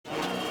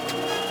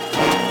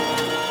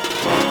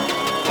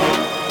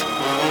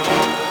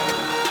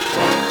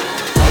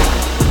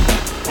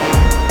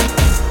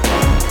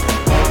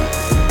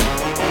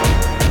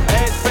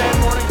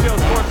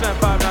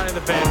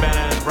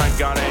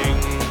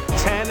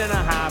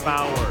7.5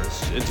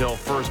 hours until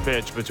first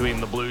pitch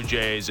between the Blue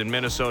Jays and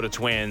Minnesota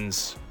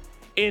Twins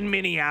in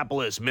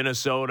Minneapolis,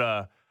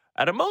 Minnesota,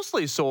 at a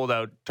mostly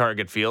sold-out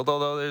Target Field,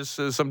 although there's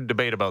some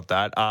debate about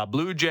that.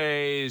 Blue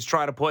Jays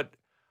try to put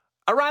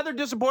a rather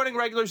disappointing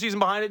regular season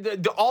behind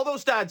it. All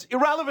those stats,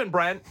 irrelevant,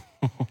 Brent.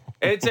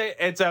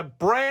 It's a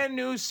brand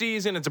new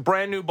season. It's a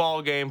brand new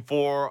ball game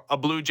for a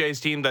Blue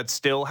Jays team that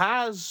still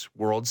has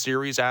World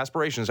Series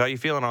aspirations. How you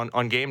feeling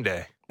on game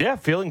day? Yeah,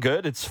 feeling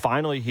good. It's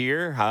finally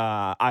here.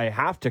 I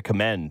have to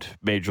commend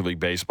Major League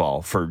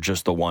Baseball for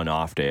just the one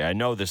off day. I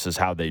know this is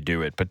how they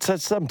do it, but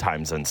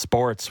sometimes in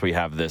sports we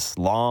have this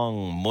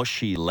long,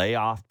 mushy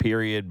layoff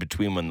period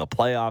between when the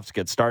playoffs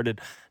get started.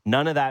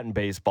 None of that in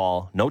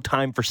baseball. No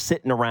time for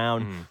sitting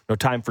around. No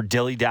time for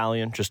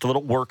dilly-dallying. Just a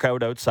little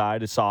workout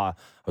outside. I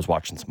was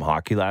watching some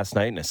hockey last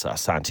night, and I saw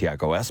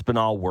Santiago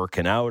Espinal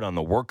working out on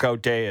the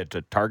workout day at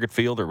the Target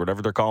Field or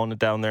whatever they're calling it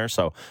down there.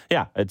 So,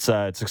 yeah, it's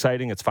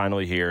exciting. It's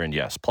finally here. And,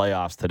 yes,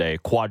 playoffs today.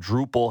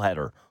 Quadruple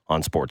header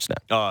on Sportsnet.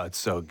 Oh, it's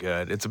so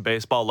good. It's a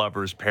baseball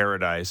lover's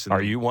paradise.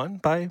 Are you one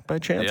by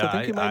chance? Yeah, I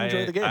think you might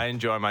enjoy the game. I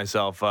enjoy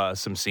myself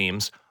some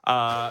seams.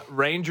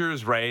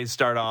 Rangers, Rays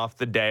start off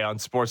the day on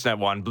Sportsnet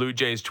 1. Blue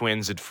Jays,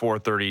 Twins at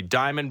 4:30.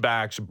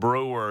 Diamondbacks,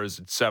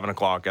 Brewers at 7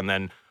 o'clock. And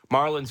then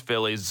Marlins,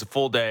 Phillies, a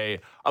full day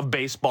of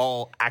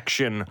baseball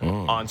action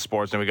on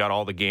Sportsnet. We got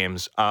all the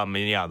games. And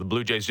yeah, the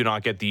Blue Jays do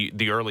not get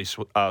the early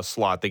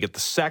slot. They get the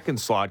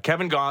second slot.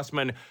 Kevin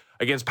Gausman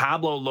against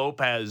Pablo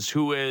Lopez,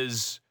 who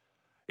is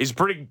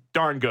pretty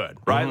darn good,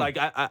 right? Like,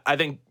 I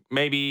think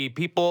maybe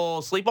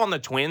people sleep on the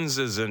Twins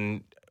as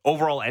an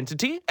overall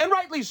entity, and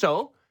rightly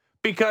so,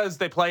 because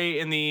they play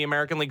in the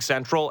American League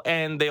Central,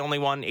 and they only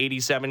won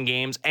 87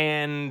 games,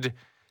 and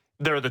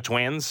they're the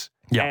Twins.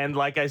 Yeah. And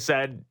like I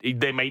said,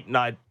 they might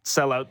not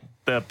sell out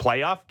the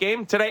playoff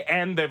game today,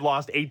 and they've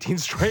lost 18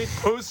 straight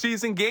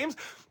postseason games.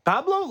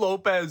 Pablo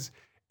Lopez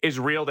is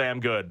real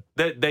damn good.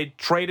 They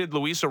traded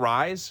Luis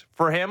Ariz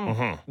for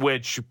him,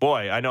 which,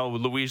 boy, I know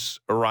Luis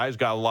Ariz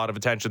got a lot of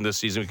attention this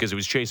season because he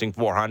was chasing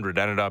 400,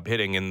 ended up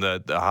hitting in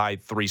the high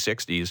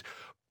 360s.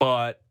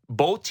 But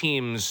both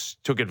teams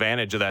took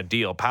advantage of that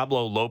deal.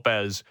 Pablo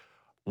Lopez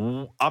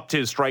upped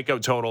his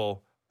strikeout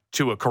total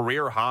to a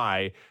career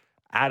high,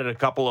 added a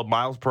couple of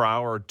miles per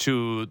hour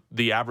to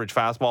the average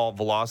fastball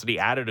velocity,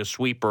 added a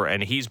sweeper,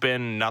 and he's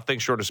been nothing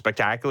short of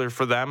spectacular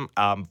for them.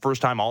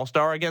 First-time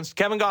All-Star against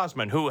Kevin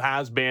Gausman, who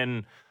has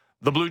been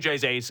the Blue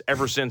Jays ace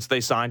ever since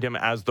they signed him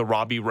as the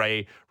Robbie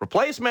Ray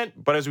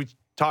replacement. But as we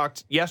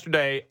talked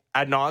yesterday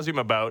ad nauseum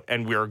about,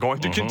 and we are going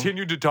to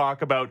continue to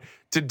talk about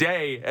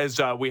today as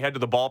we head to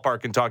the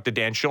ballpark and talk to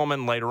Dan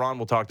Shulman. Later on,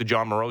 we'll talk to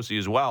John Morosi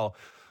as well.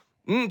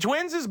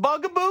 Twins is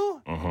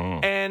bugaboo,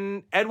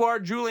 and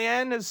Edouard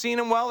Julien has seen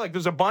him well. Like,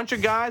 there's a bunch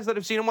of guys that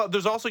have seen him well.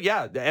 There's also,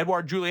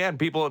 Edouard Julien,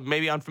 people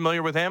maybe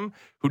unfamiliar with him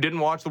who didn't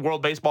watch the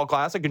World Baseball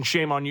Classic, and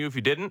shame on you if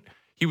you didn't.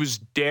 He was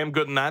damn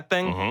good in that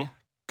thing.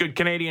 Good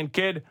Canadian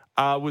kid.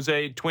 Was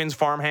a Twins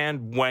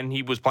farmhand when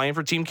he was playing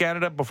for Team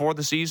Canada before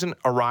the season,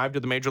 arrived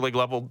at the Major League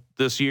level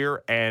this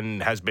year,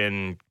 and has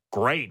been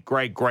great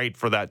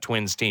for that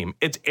Twins team.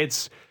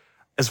 It's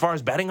as far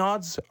as betting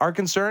odds are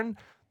concerned,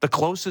 the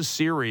closest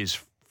series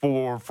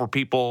for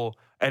people,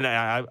 and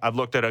I've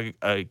looked at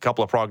a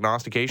couple of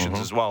prognostications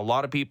as well. A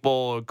lot of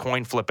people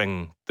coin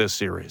flipping this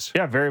series.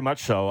 Yeah, very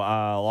much so.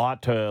 A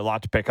lot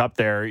to pick up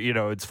there. You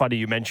know, it's funny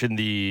you mentioned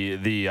the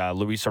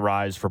Luis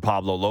Ariz for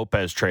Pablo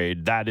Lopez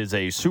trade. That is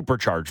a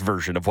supercharged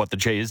version of what the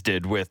Jays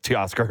did with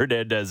Teoscar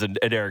Hernandez and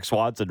Eric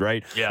Swanson,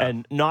 right? Yeah.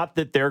 And not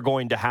that they're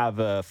going to have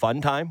a fun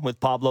time with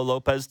Pablo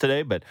Lopez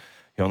today, but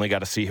you only got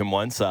to see him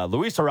once.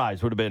 Luis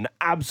Ariz would have been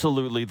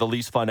absolutely the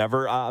least fun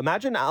ever.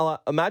 Imagine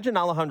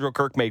Alejandro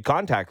Kirk made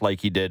contact like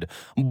he did,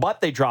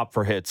 but they dropped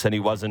for hits, and he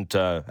wasn't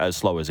as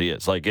slow as he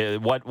is. Like,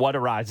 what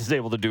Ariz is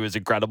able to do is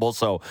incredible.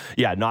 So,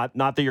 yeah, not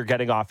that you're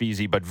getting off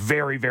easy, but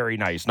very, very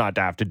nice not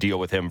to have to deal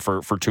with him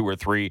for 2 or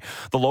 3.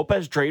 The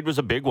Lopez trade was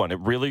a big one. It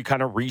really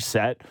kind of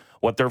reset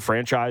what their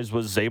franchise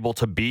was able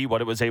to be,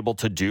 what it was able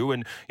to do.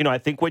 And, you know, I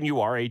think when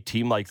you are a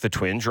team like the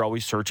Twins, you're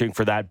always searching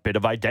for that bit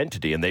of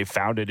identity, and they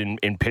found it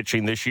in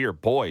pitching this year.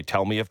 Boy,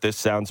 tell me if this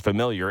sounds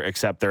familiar,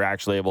 except they're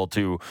actually able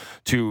to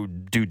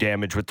do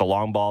damage with the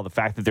long ball. The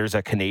fact that there's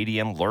a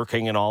Canadian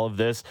lurking in all of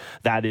this,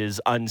 that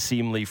is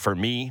unseemly for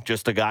me,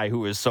 just a guy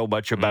who is so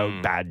much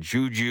about bad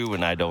juju,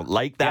 and I don't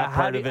like that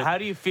part of it. How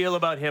do you feel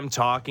about him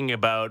talking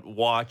about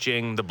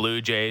watching the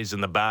Blue Jays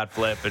and the bat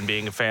flip and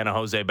being a fan of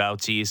Jose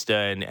Bautista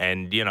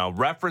and you know,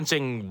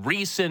 referencing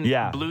recent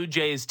Blue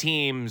Jays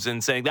teams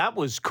and saying that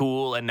was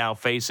cool, and now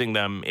facing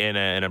them in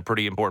a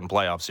pretty important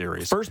playoff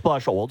series? First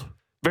blush old.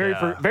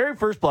 Very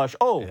first blush.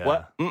 Oh,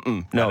 what?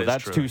 No,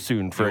 that's too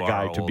soon for a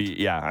guy to be.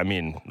 Yeah, I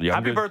mean,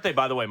 happy birthday,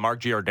 by the way,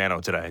 Mark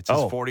Giordano today. It's his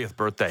 40th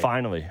birthday.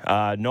 Finally,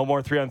 no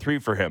more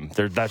 3-on-3 for him.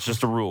 That's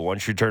just a rule.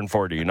 Once you turn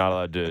 40, you're not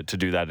allowed to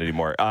do that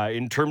anymore.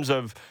 In terms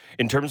of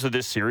in terms of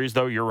this series,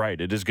 though, you're right.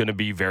 It is going to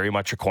be very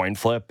much a coin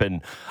flip.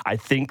 And I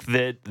think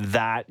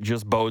that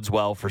just bodes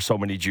well for so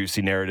many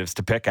juicy narratives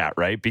to pick at,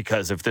 right?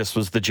 Because if this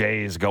was the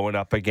Jays going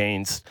up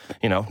against,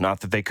 not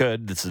that they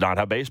could, this is not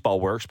how baseball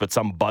works, but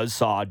some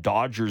buzzsaw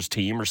Dodgers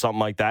team or something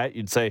like that,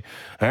 you'd say,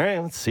 all right,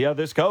 let's see how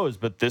this goes.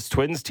 But this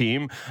Twins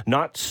team,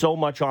 not so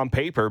much on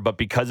paper, but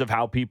because of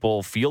how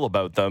people feel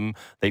about them,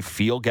 they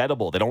feel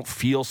gettable. They don't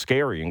feel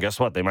scary. And guess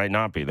what? They might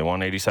not be. They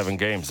won 87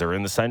 games. They're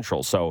in the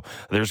Central. So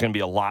there's going to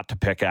be a lot to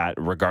pick at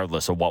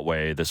regardless of what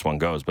way this one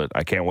goes. But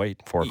I can't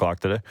wait. 4 o'clock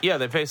today. Yeah,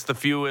 they faced the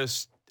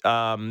fewest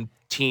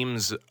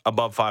teams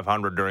above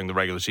 500 during the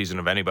regular season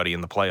of anybody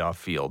in the playoff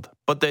field.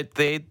 But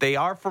they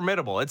are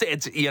formidable.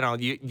 It's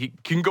you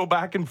can go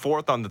back and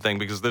forth on the thing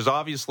because there's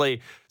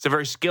obviously some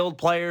very skilled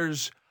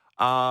players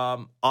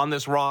on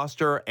this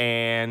roster,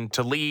 and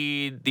to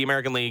lead the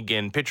American League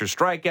in pitcher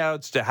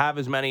strikeouts, to have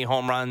as many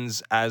home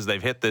runs as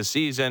they've hit this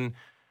season.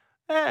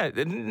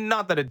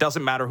 Not that it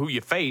doesn't matter who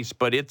you face,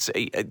 but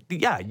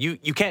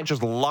you can't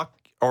just luck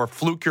or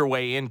fluke your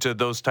way into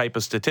those type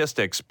of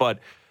statistics. But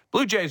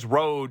Blue Jays'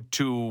 road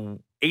to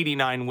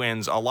 89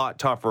 wins a lot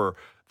tougher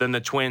than the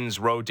Twins'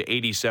 road to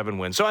 87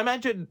 wins. So I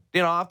mentioned,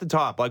 off the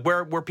top, like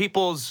where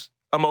people's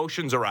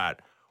emotions are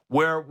at,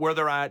 where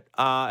they're at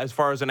as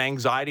far as an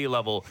anxiety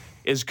level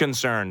is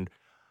concerned.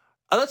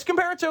 Let's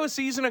compare it to a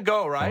season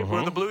ago, right?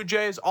 Where the Blue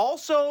Jays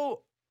also,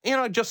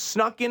 just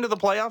snuck into the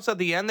playoffs at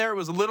the end there. It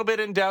was a little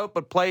bit in doubt,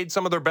 but played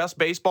some of their best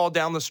baseball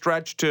down the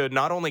stretch to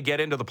not only get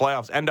into the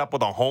playoffs, end up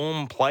with a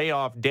home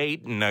playoff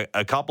date, and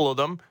a couple of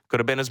them, could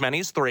have been as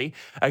many as 3,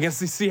 against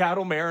the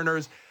Seattle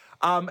Mariners.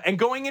 And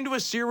going into a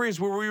series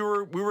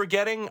where we were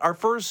getting our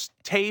first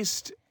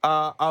taste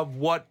of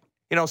what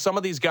some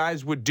of these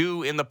guys would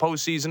do in the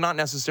postseason, not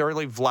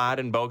necessarily Vlad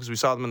and Bo, because we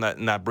saw them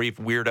in that brief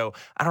weirdo.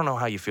 I don't know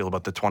how you feel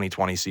about the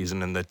 2020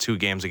 season and the 2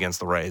 games against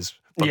the Rays.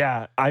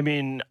 Yeah, I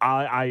mean,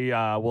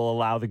 I will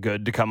allow the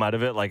good to come out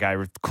of it. Like,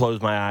 I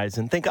close my eyes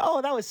and think,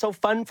 oh, that was so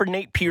fun for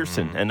Nate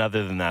Pearson. And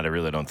other than that, I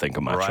really don't think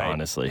of much,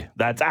 honestly.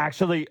 That's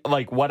actually,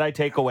 like, what I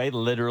take away,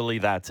 literally,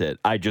 that's it.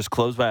 I just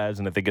close my eyes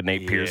and I think of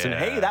Nate Pearson.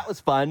 Hey, that was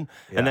fun.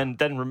 Yeah. And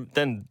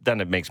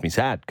then it makes me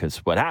sad because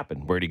what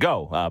happened? Where'd he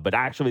go? But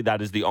actually,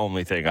 that is the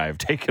only thing I have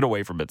taken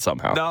away from it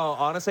somehow. No,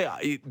 honestly,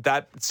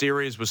 that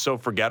series was so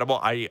forgettable.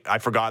 I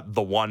forgot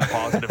the one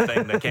positive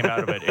thing that came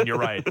out of it. And you're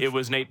right. It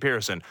was Nate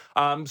Pearson.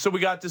 So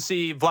we got to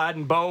see Vlad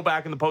and Bo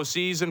back in the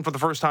postseason for the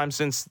first time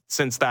since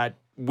that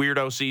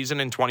weirdo season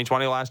in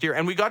 2020 last year.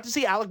 And we got to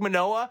see Alek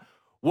Manoah,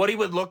 what he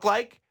would look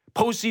like.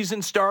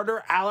 Postseason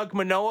starter, Alek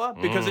Manoah,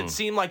 because it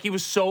seemed like he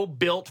was so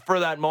built for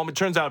that moment.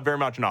 Turns out very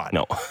much not.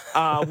 No.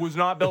 Was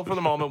not built for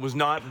the moment, was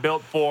not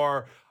built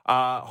for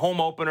home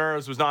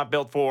openers, was not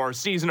built for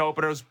season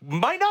openers,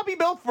 might not be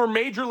built for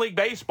Major League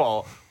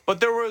Baseball. But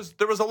there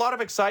was a lot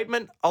of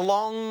excitement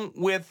along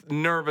with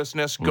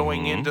nervousness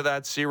going into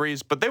that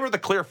series. But they were the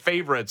clear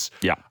favorites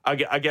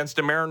against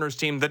a Mariners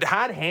team that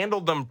had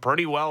handled them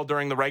pretty well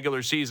during the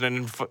regular season.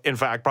 And in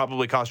fact,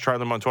 probably cost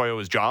Charlie Montoyo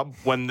his job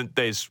when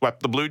they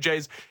swept the Blue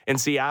Jays in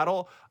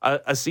Seattle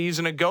a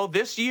season ago.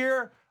 This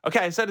year,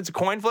 okay, I said it's a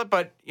coin flip,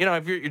 but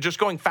if you're just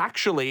going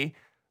factually,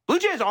 Blue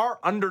Jays are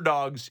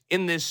underdogs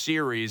in this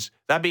series.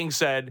 That being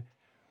said,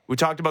 we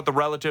talked about the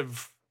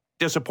relative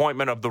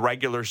disappointment of the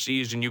regular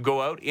season. You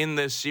go out in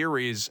this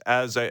series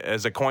as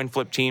a coin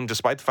flip team,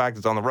 despite the fact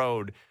it's on the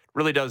road,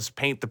 really does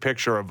paint the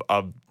picture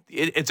of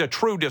it's a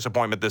true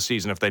disappointment this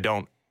season if they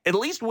don't at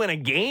least win a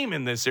game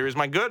in this series.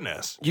 My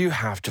goodness. You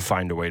have to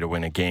find a way to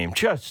win a game.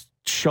 Just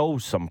show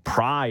some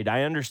pride.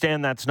 I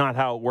understand that's not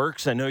how it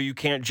works. I know you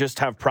can't just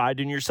have pride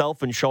in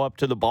yourself and show up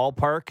to the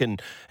ballpark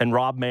and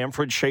Rob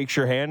Manfred shakes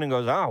your hand and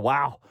goes, oh,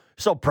 wow.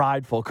 So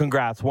prideful.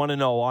 Congrats.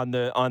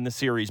 1-0 on the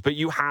series. But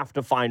you have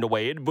to find a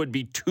way. It would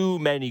be too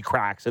many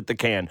cracks at the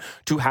can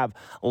to have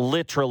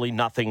literally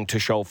nothing to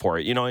show for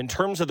it. In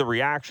terms of the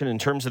reaction, in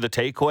terms of the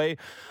takeaway,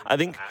 I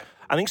think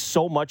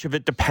so much of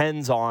it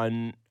depends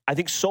on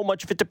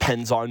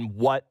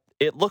what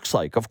it looks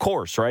like, of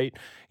course, right?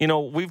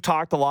 We've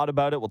talked a lot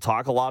about it. We'll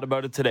talk a lot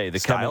about it today. The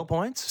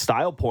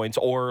style points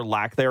or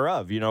lack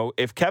thereof.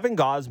 If Kevin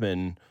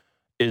Gausman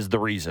is the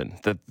reason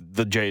that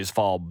the Jays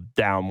fall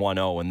down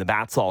 1-0 and the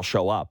bats all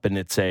show up and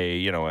it's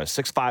a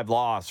 6-5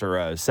 loss or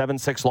a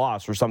 7-6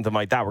 loss or something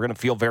like that, we're going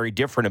to feel very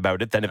different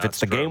about it than if it's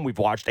the game we've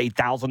watched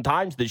 8,000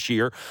 times this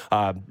year.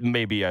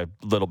 Maybe a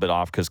little bit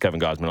off because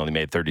Kevin Gausman only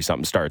made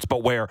 30-something starts.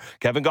 But where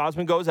Kevin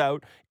Gausman goes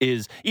out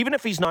is, even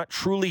if he's not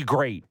truly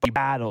great, he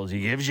battles,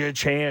 he gives you a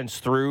chance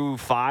through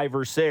 5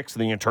 or 6,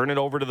 and then you turn it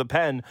over to the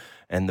pen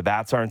and the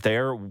bats aren't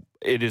there,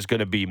 it is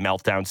going to be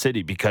meltdown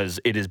city because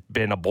it has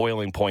been a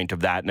boiling point of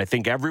that. And I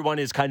think everyone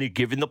is kind of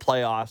giving the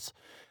playoffs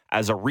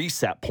as a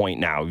reset point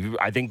now.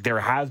 I think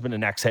there has been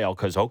an exhale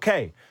because,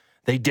 okay,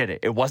 They did it.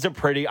 It wasn't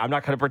pretty. I'm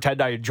not going to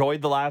pretend I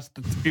enjoyed the last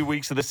few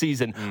weeks of the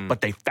season, but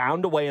they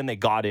found a way and they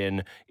got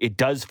in. It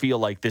does feel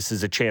like this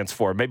is a chance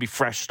for maybe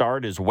fresh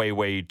start is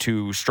way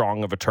too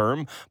strong of a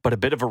term, but a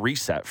bit of a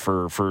reset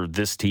for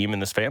this team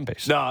and this fan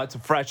base. No, it's a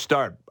fresh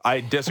start.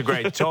 I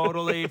disagree.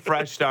 Totally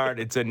fresh start.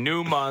 It's a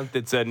new month.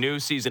 It's a new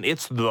season.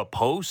 It's the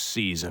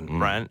postseason,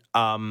 Brent.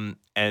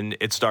 And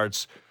it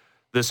starts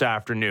this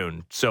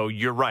afternoon. So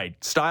you're right.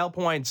 Style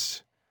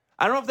points,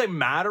 I don't know if they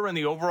matter in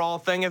the overall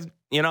thing.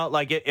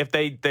 If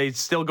they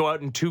still go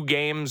out in 2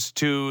 games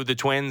to the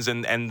Twins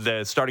and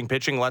the starting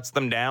pitching lets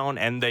them down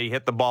and they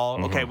hit the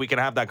ball, okay, we can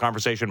have that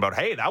conversation about,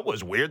 hey, that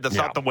was weird. That's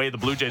not the way the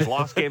Blue Jays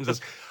lost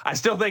games. I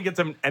still think it's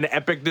an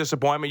epic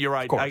disappointment. You're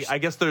right. I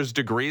guess there's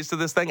degrees to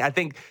this thing. I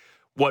think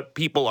what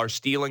people are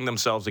steeling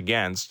themselves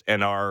against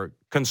and are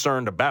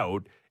concerned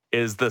about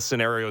is the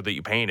scenario that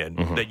you painted,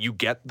 that you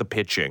get the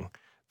pitching,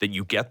 that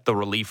you get the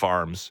relief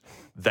arms,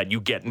 that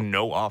you get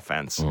no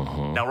offense.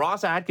 Now,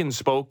 Ross Atkins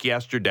spoke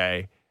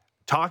yesterday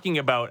talking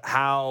about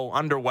how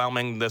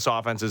underwhelming this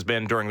offense has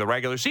been during the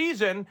regular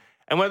season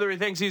and whether he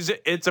thinks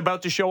it's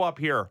about to show up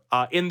here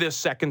in this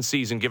second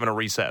season, given a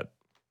reset.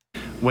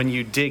 When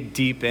you dig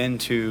deep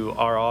into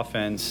our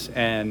offense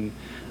and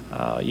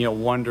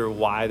wonder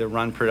why the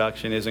run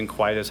production isn't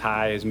quite as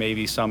high as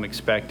maybe some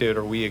expected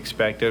or we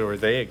expected or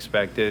they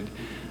expected,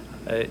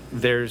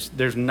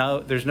 there's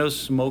no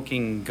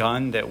smoking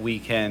gun that we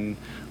can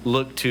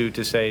look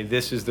to say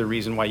this is the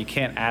reason why. You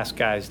can't ask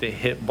guys to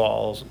hit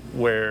balls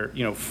where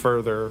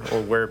further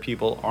or where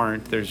people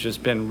aren't. There's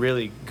just been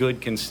really good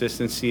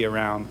consistency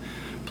around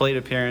plate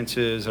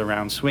appearances,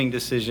 around swing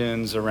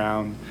decisions,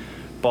 around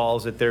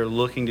balls that they're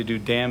looking to do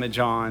damage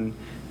on.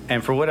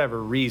 And for whatever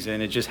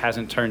reason, it just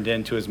hasn't turned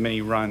into as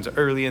many runs.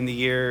 Early in the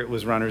year, it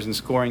was runners in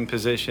scoring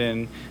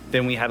position.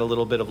 Then we had a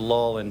little bit of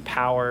lull in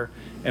power.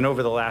 And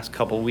over the last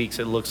couple of weeks,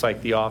 it looks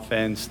like the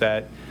offense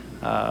that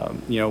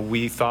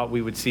we thought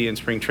we would see in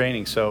spring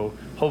training. So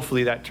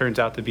hopefully that turns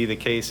out to be the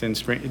case in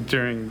spring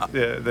during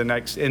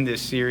in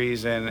this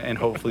series and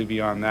hopefully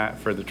beyond that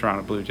for the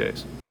Toronto Blue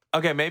Jays.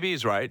 Okay, maybe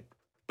he's right,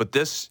 but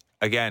this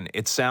again,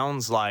 it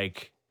sounds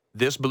like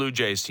this Blue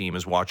Jays team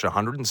has watched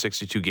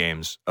 162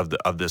 games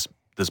of this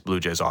Blue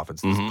Jays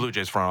offense. This Blue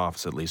Jays front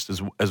office, at least,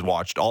 has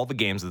watched all the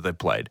games that they've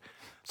played.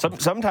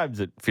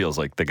 Sometimes it feels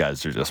like the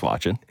guys are just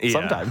watching. Yeah,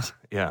 sometimes.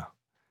 Yeah,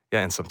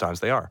 and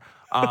sometimes they are.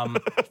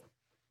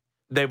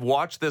 They've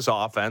watched this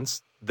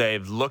offense.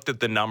 They've looked at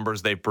the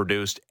numbers they've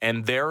produced,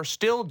 and they're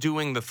still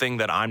doing the thing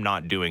that I'm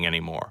not doing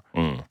anymore.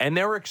 And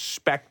they're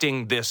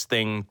expecting this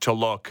thing to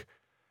look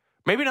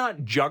maybe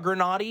not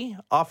juggernauty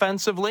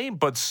offensively,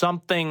 but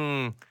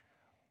something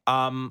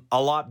a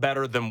lot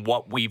better than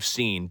what we've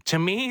seen. To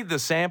me, the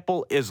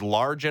sample is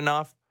large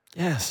enough.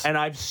 Yes. And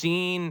I've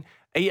seen,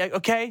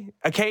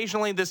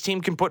 occasionally this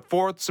team can put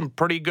forth some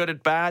pretty good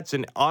at-bats.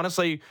 And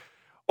honestly,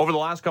 over the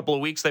last couple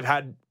of weeks, they've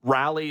had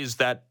rallies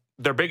that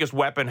their biggest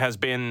weapon has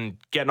been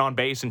getting on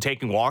base and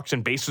taking walks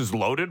and bases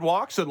loaded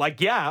walks. And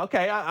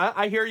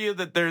I hear you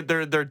that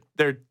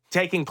they're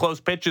taking close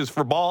pitches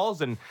for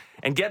balls and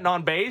getting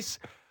on base.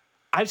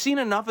 I've seen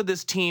enough of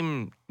this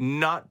team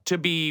not to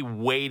be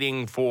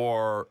waiting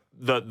for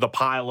the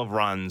pile of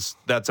runs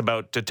that's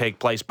about to take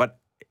place. But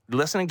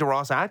listening to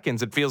Ross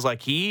Atkins, it feels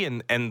like he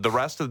and the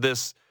rest of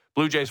this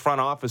Blue Jays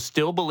front office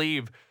still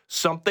believe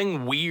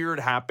something weird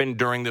happened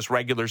during this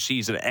regular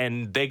season,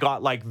 and they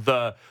got like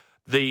the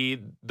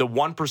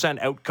 1%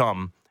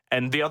 outcome,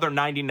 and the other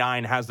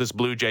 99 has this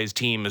Blue Jays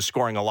team is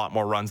scoring a lot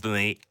more runs than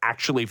they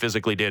actually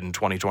physically did in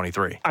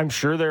 2023. I'm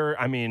sure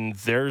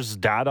there's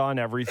data on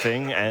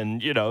everything,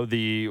 and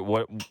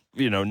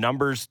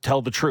numbers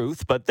tell the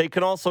truth, but they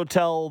can also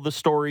tell the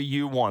story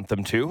you want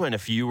them to. And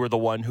if you were the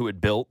one who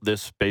had built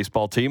this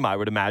baseball team, I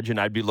would imagine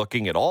I'd be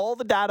looking at all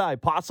the data I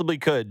possibly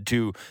could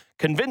to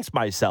convince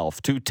myself,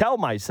 to tell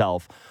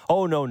myself,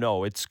 oh,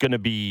 no, it's going to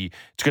be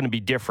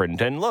different.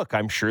 And look,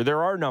 I'm sure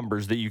there are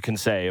numbers that you can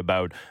say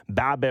about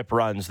BABIP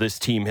runs this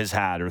team has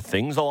had or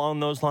things along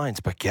those lines.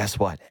 But guess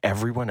what?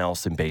 Everyone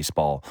else in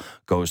baseball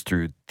goes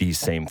through these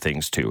same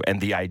things too.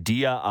 And the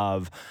idea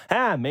of,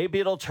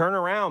 maybe it'll turn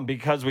around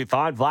because we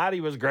thought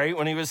Vladdy was great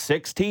when he was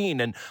 16.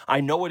 And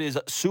I know it is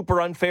super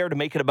unfair to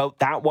make it about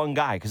that one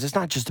guy because it's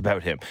not just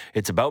about him.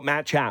 It's about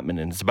Matt Chapman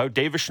and it's about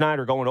Davis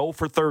Schneider going 0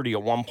 for 30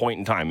 at one point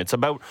in time. It's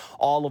about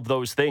all of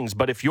those things.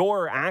 But if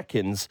you're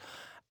Atkins,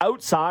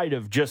 outside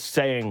of just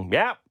saying,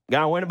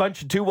 gotta win a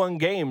bunch of 2-1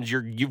 games,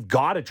 you've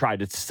got to try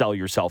to sell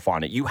yourself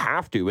on it. You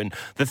have to. And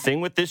the thing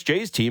with this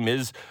Jays team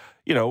is,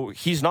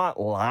 he's not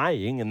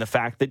lying in the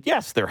fact that,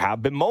 yes, there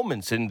have been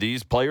moments in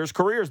these players'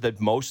 careers that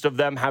most of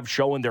them have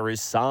shown there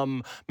is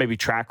some, maybe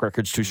track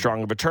record's too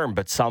strong of a term,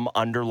 but some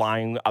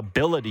underlying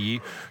ability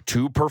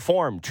to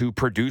perform, to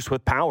produce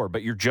with power,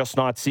 but you're just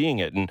not seeing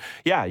it. And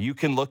you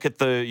can look at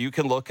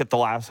the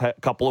last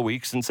couple of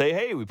weeks and say,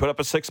 hey, we put up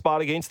a 6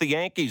 spot against the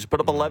Yankees, put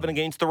up 11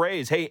 against the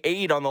Rays, hey,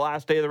 8 on the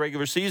last day of the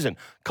regular season.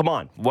 Come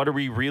on, what are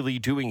we really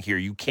doing here?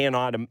 You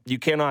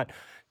cannot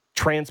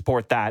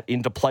transport that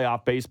into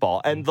playoff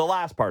baseball. And the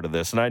last part of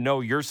this, and I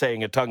know you're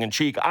saying it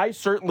tongue-in-cheek, I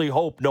certainly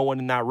hope no one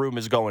in that room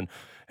is going,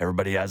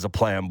 Everybody has a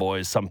plan,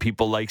 boys. Some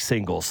people like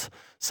singles.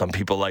 Some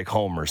people like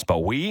homers. But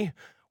we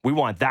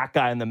want that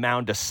guy on the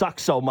mound to suck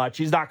so much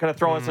he's not going to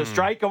throw us a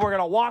strike, and we're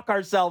going to walk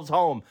ourselves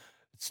home.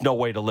 It's no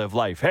way to live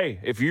life. Hey,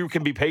 if you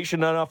can be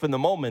patient enough in the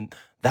moment,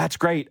 that's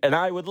great. And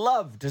I would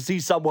love to see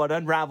someone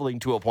unraveling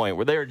to a point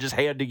where they're just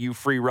handing you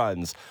free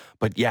runs.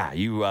 But yeah,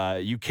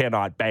 you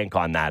cannot bank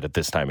on that at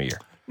this time of year.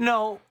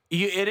 No,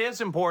 it is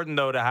important,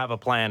 though, to have a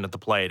plan at the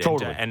plate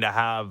and to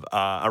have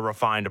a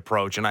refined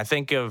approach. And I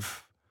think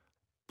of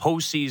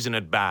postseason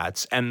at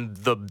bats, and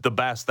the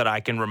best that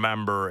I can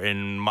remember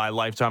in my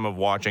lifetime of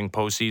watching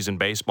postseason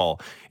baseball,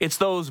 it's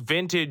those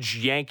vintage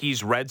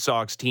Yankees Red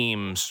Sox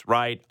teams,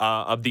 right,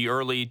 of the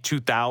early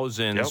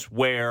 2000s,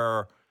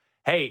 where,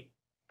 hey,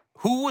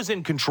 who was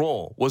in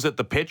control? Was it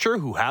the pitcher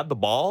who had the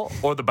ball,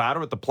 or the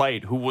batter at the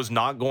plate who was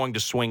not going to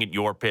swing at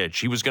your pitch?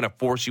 He was going to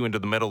force you into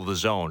the middle of the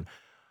zone.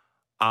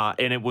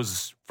 And it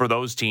was for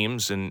those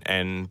teams,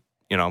 and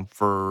you know,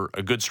 for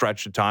a good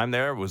stretch of time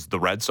there was the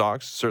Red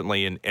Sox,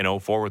 certainly in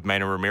 04 with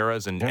Manny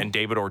Ramirez and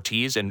David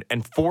Ortiz, and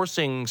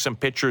forcing some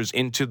pitchers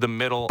into the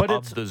middle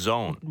of the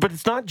zone. But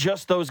it's not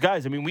just those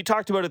guys. I mean, we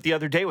talked about it the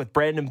other day with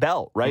Brandon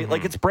Belt, right?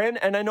 Like, it's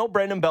and I know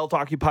Brandon Belt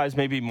occupies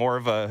maybe more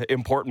of an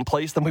important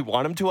place than we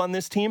want him to on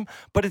this team,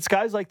 but it's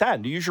guys like that.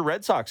 And to use your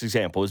Red Sox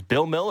example, is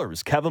Bill Miller,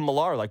 is Kevin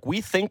Millar. Like,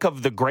 we think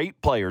of the great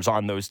players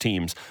on those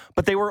teams,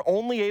 but they were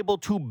only able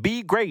to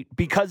be great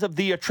because of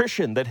the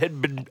attrition that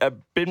had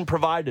been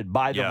provided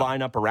by the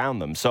lineup around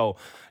them. So,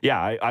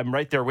 yeah, I'm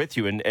right there with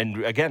you.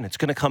 And again, it's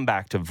going to come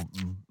back to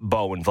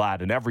Bo and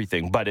Vlad and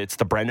everything, but it's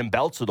the Brandon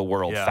Belts of the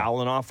world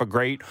fouling off a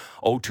great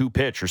 0-2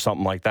 pitch or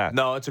something like that.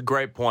 No, it's a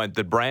great point.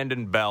 The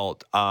Brandon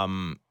Belt,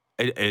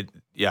 it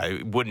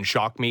wouldn't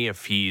shock me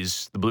if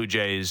he's the Blue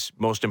Jays'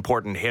 most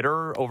important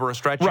hitter over a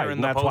stretch here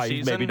in the postseason. That's why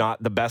he's maybe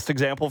not the best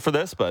example for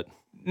this, but...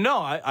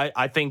 No,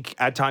 I think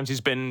at times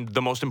he's been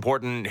the most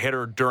important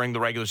hitter during the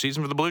regular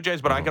season for the Blue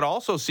Jays, but I could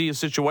also see a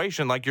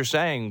situation, like you're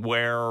saying,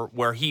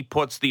 where he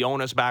puts the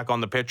onus back on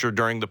the pitcher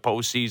during the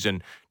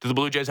postseason. Do the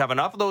Blue Jays have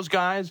enough of those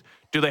guys?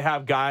 Do they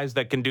have guys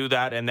that can do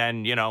that? And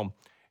then, you know,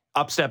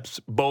 up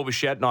steps Bo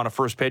Bichette on a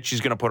first pitch,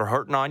 he's going to put a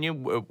hurting on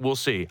you? We'll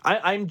see.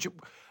 And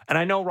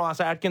I know Ross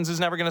Atkins is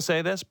never going to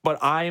say this, but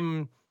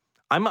I'm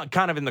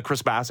kind of in the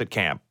Chris Bassett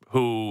camp,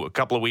 who a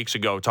couple of weeks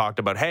ago talked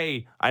about,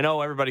 hey, I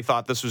know everybody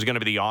thought this was going to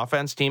be the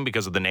offense team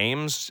because of the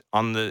names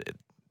on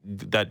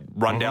that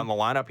run down the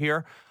lineup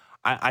here.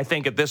 I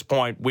think at this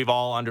point we've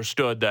all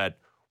understood that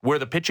we're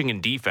the pitching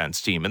and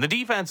defense team, and the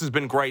defense has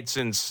been great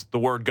since the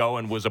word go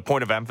and was a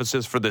point of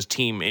emphasis for this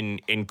team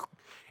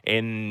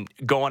in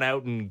going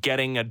out and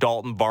getting a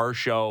Dalton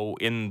Varsho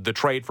in the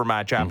trade for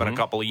Matt Chapman a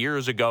couple of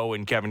years ago,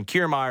 and Kevin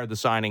Kiermaier, the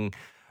signing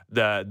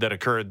that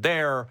occurred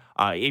there.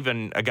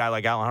 Even a guy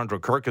like Alejandro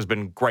Kirk has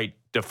been great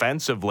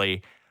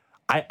defensively.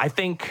 I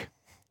think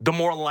the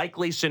more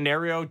likely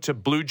scenario to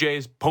Blue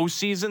Jays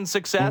postseason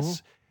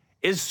success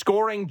is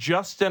scoring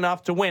just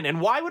enough to win.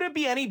 And why would it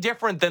be any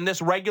different than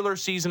this regular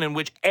season in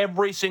which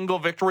every single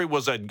victory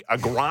was a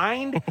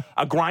grind,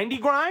 a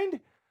grindy grind?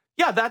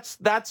 Yeah, that's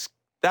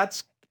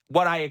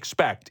what I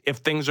expect if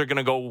things are going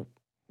to go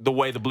the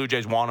way the Blue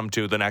Jays want them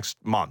to the next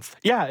month.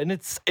 Yeah, and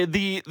it's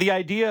the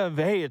idea of,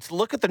 hey, it's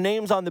look at the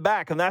names on the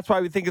back, and that's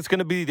why we think it's going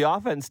to be the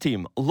offense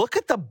team. Look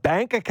at the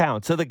bank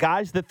accounts of the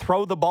guys that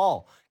throw the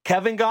ball.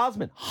 Kevin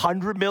Gausman,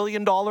 $100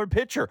 million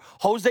pitcher.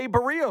 Jose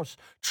Barrios,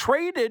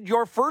 traded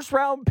your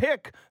first-round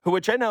pick,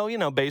 which I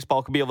know,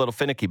 baseball can be a little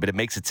finicky, but it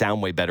makes it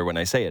sound way better when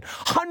I say it.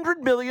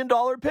 $100 million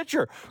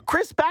pitcher.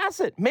 Chris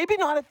Bassett, maybe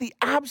not at the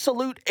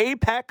absolute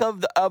apex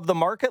of the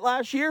market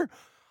last year.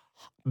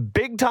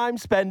 Big-time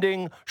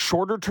spending,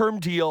 shorter-term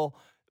deal.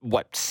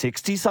 What,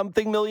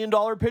 $60-something million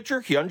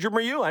pitcher? Hyunjin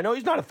Ryu. I know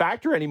he's not a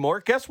factor anymore.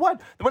 Guess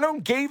what? The Winona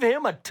gave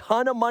him a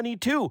ton of money,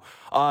 too.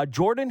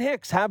 Jordan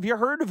Hicks, have you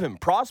heard of him?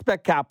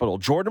 Prospect Capital.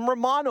 Jordan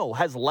Romano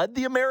has led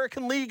the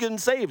American League in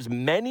saves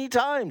many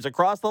times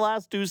across the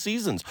last 2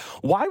 seasons.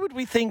 Why would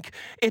we think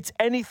it's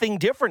anything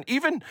different?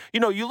 Even,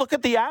 you look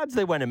at the ads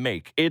they went and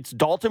make. It's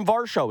Dalton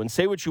Varsho, and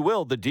say what you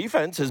will, the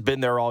defense has been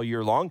there all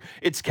year long.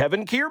 It's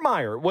Kevin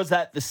Kiermaier. Was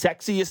that the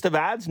sexiest of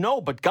ads?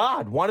 No, but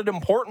God, what an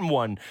important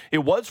one it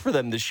was for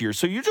them this year.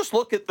 So you just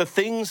look at the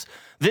things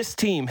this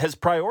team has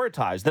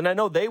prioritized. And I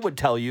know they would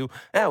tell you,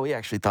 we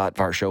actually thought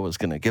Varsho was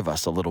going to give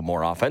us a little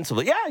more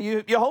offensively. Yeah,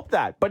 you hope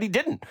that, but he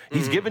didn't.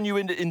 He's given you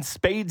in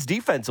spades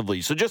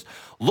defensively. So just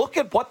look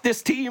at what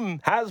this team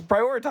has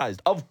prioritized.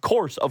 Of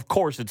course,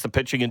 it's the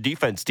pitching and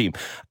defense team.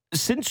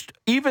 Since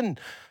even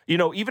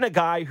a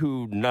guy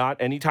who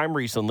not anytime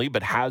recently,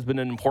 but has been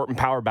an important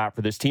power bat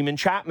for this team in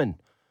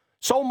Chapman.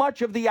 So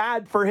much of the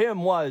ad for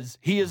him was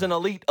he is an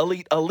elite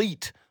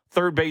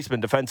third baseman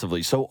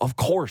defensively. So, of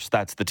course,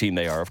 that's the team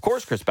they are. Of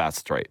course, Chris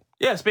Bassett's right.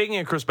 Yeah, speaking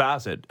of Chris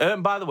Bassett,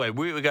 and by the way,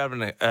 we got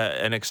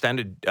an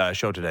extended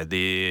show today.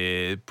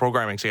 The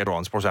programming schedule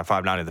on Sportsnet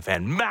 590 The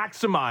Fan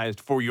maximized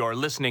for your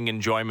listening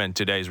enjoyment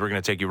today. We're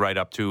going to take you right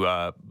up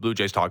to Blue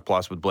Jays Talk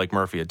Plus with Blake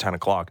Murphy at 10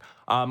 o'clock.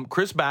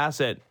 Chris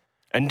Bassett.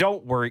 And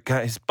don't worry,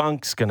 guys,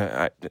 Bunk's going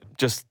to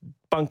just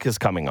Bunk is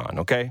coming on,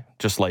 okay?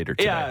 Just later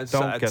today. Yeah,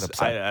 Don't get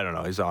upset. I don't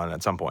know. He's on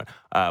at some point.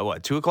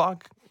 What, 2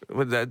 o'clock?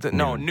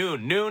 No,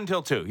 noon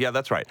till 2. Yeah,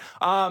 that's right.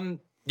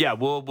 Yeah,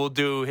 we'll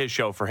do his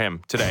show for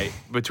him today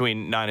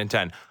between 9 and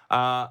 10.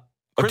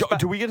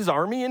 Do we get his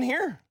army in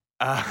here?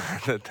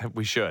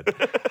 We should.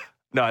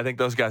 No, I think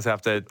those guys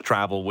have to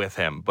travel with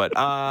him.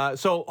 But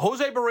so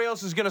Jose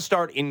Barrios is going to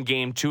start in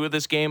game 2 of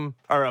this game,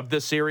 or of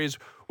this series,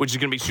 which is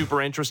going to be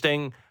super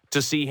interesting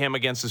to see him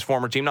against his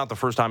former team. Not the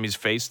first time he's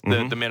faced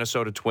the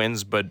Minnesota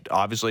Twins, but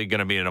obviously going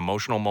to be an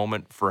emotional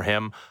moment for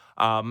him.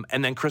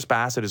 And then Chris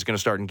Bassett is going to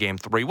start in game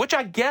 3, which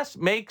I guess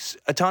makes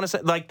a ton of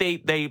sense. Like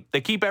they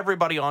keep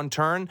everybody on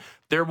turn.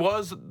 There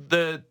was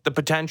the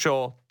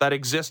potential that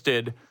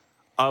existed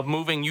of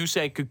moving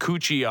Yusei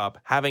Kikuchi up,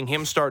 having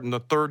him start in the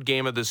third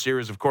game of this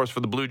series. Of course,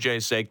 for the Blue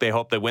Jays' sake, they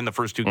hope they win the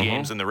first 2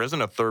 games, and there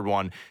isn't a third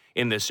one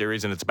in this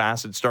series, and it's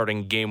Bassett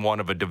starting game 1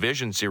 of a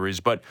division series.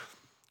 But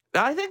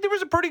I think there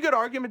was a pretty good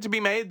argument to be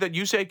made that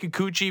Yusei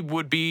Kikuchi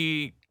would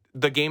be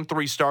the game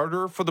 3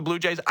 starter for the Blue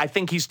Jays. I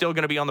think he's still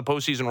going to be on the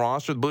postseason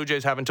roster. The Blue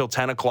Jays have until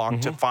 10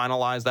 o'clock to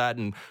finalize that,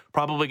 and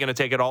probably going to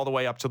take it all the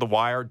way up to the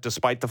wire,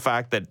 despite the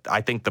fact that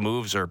I think the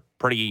moves are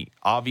pretty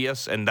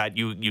obvious and that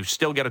you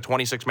still get a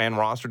 26-man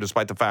roster,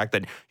 despite the fact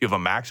that you have a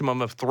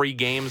maximum of 3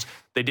 games.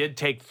 They did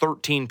take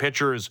 13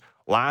 pitchers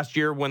last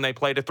year when they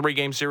played a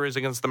 3-game series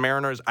against the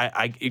Mariners.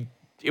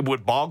 It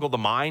would boggle the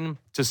mind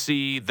to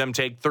see them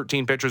take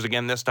 13 pitchers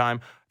again this time.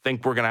 I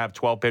think we're going to have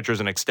 12 pitchers,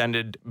 an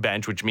extended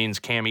bench, which means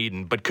Cam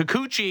Eden. But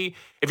Kikuchi,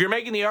 if you're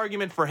making the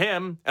argument for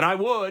him, and I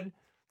would,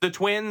 the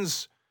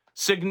Twins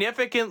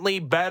significantly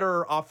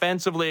better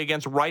offensively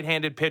against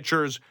right-handed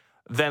pitchers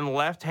than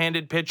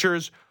left-handed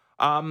pitchers.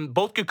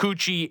 Both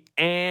Kikuchi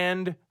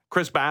and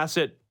Chris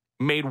Bassett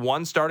made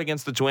 1 start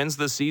against the Twins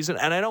this season.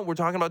 And I know we're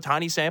talking about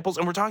tiny samples,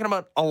 and we're talking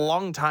about a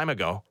long time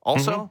ago.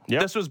 Also,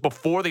 This was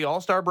before the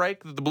All-Star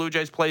break. The Blue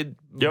Jays played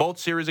both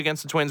series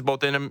against the Twins,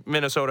 both in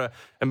Minnesota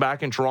and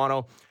back in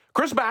Toronto.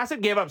 Chris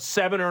Bassett gave up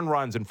 7 earned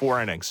runs in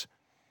 4 innings.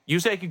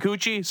 Yusei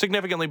Kikuchi,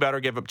 significantly better,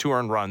 gave up 2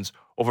 earned runs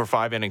over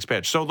 5 innings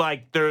pitched. So,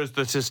 like, there's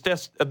the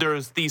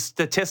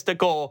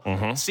statistical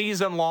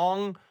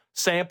season-long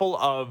sample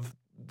of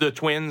the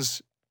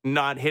Twins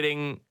not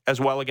hitting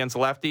as well against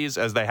lefties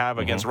as they have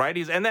against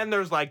righties. And then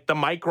there's like the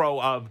micro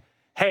of,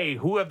 hey,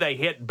 who have they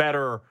hit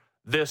better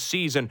this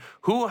season?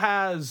 Who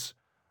has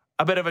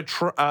a bit of an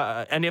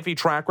iffy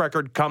track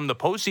record come the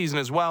postseason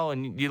as well?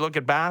 And you look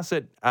at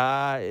Bassett,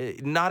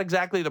 not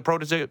exactly the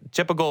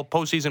prototypical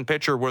postseason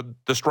pitcher where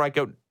the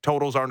strikeout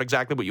totals aren't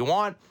exactly what you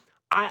want.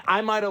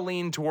 I might have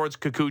leaned towards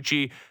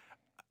Kikuchi.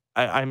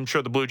 I'm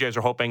sure the Blue Jays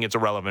are hoping it's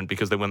irrelevant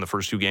because they win the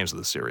first 2 games of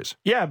the series.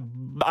 Yeah,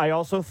 I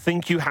also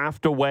think you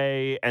have to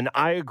weigh, and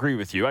I agree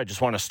with you. I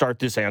just want to start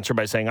this answer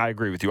by saying I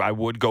agree with you. I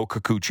would go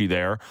Kikuchi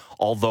there,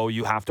 although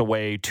you have to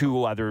weigh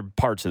 2 other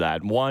parts of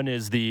that. One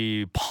is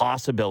the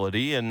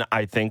possibility, and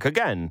I think,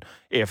 again,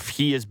 if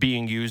he is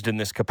being used in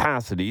this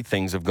capacity,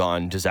 things have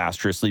gone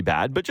disastrously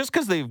bad. But just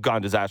because they've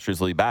gone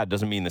disastrously bad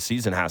doesn't mean the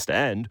season has to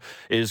end.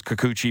 Is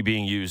Kikuchi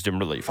being used in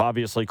relief?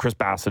 Obviously, Chris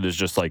Bassett is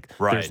just like,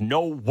 there's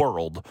no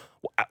world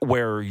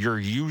where you're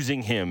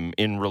using him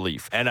in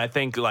relief. And I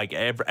think like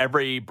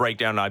every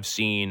breakdown I've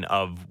seen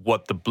of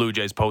what the Blue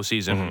Jays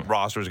postseason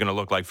roster is going to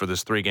look like for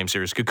this 3-game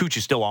series,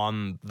 Kikuchi's still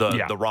on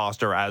the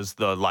roster as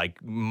the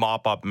like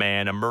mop-up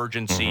man,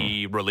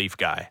 emergency relief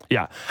guy.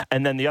 Yeah.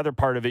 And then the other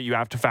part of it you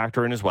have to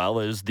factor in as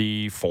well is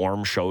the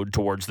form showed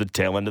towards the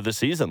tail end of the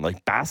season.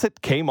 Like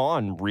Bassett came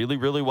on really,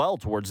 really well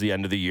towards the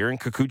end of the year,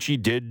 and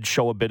Kikuchi did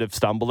show a bit of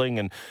stumbling.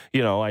 And,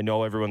 you know, I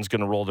know everyone's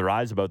going to roll their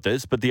eyes about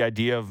this, but the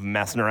idea of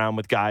messing around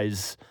with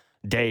guys'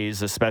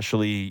 days,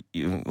 especially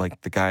like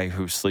the guy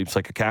who sleeps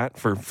like a cat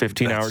for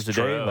 15 hours a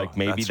day, like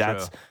maybe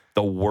that's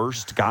the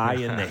worst guy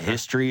in the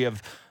history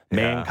of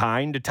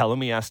mankind to tell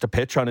him he has to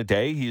pitch on a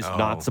day he's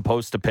not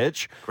supposed to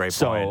pitch. Great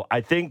point.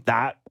 I think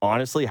that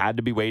honestly had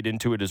to be weighed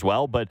into it as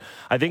well. But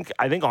I think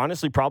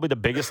honestly probably the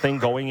biggest thing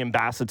going in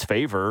Bassett's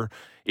favor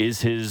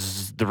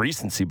is the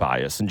recency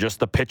bias and just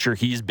the pitcher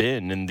he's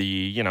been in the,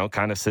 you know,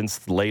 kind of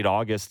since late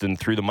August and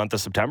through the month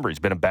of September. He's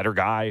been a better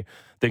guy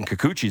than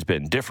Kikuchi's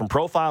been. Different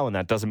profile, and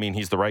that doesn't mean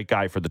he's the right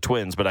guy for the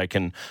Twins, but I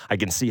can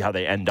see how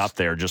they end up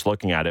there just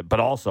looking at it.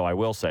 But also, I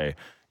will say,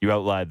 you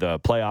outlined the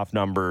playoff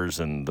numbers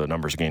and the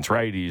numbers against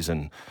righties,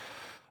 and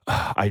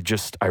I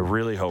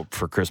really hope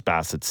for Chris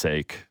Bassett's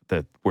sake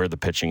that we're the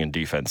pitching and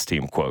defense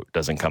team, quote,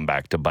 doesn't come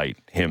back to bite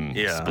him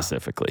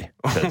specifically.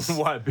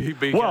 Why?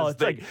 Because well,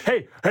 it's like,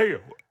 hey,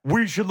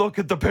 we should look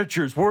at the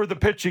pitchers. We're the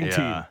pitching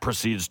team.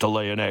 Proceeds to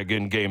lay an egg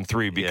in game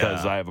 3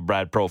 because I have a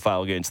Brad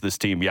profile against this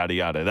team, yada,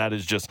 yada.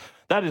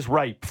 That is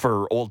ripe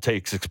for old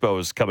takes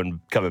exposed coming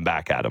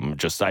back at him.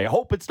 Just, I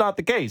hope it's not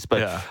the case,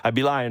 but I'd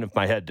be lying if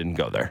my head didn't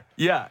go there.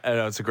 Yeah, I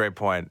know, it's a great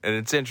point. And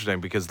it's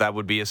interesting because that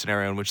would be a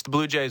scenario in which the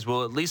Blue Jays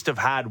will at least have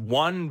had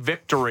one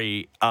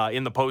victory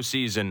in the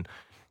postseason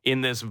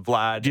in this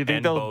Vlad. Do you think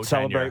and they'll Bo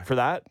celebrate tenure. for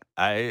that?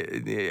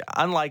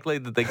 Unlikely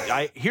that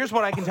they. Here's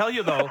what I can tell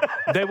you though: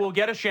 they will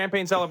get a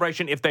champagne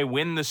celebration if they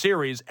win the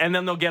series, and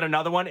then they'll get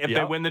another one if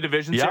they win the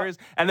division series,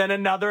 and then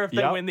another if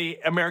they win the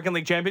American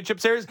League Championship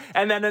Series,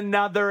 and then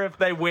another if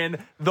they win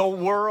the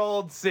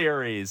World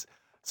Series.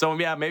 So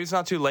yeah, maybe it's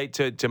not too late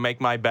to make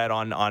my bet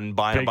on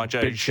buying a bunch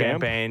of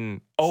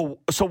champagne. Oh,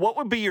 so what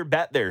would be your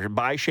bet there?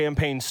 Buy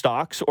champagne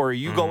stocks, or are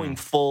you going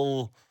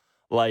full?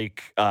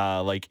 Like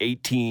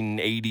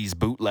 1880s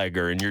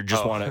bootlegger, and you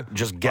just want to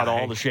just get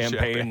all the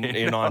champagne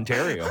in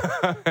Ontario,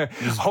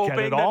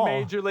 hoping that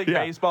Major League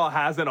Baseball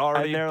hasn't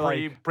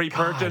already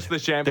pre-purchased the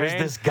champagne. There's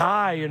this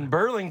guy in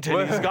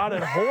Burlington; he's got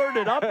it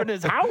hoarded up in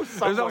his house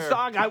somewhere. There's no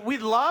stock.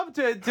 We'd love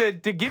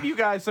to give you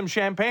guys some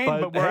champagne,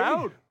 but we're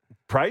out.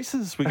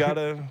 Prices, we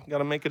gotta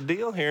make a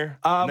deal here.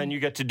 And then you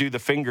get to do the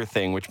finger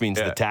thing, which means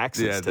the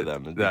taxes to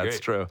them. That's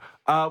true.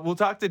 We'll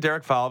talk to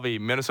Derek Falvey,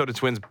 Minnesota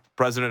Twins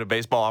president of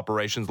baseball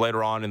operations,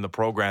 later on in the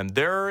program.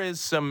 There is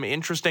some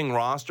interesting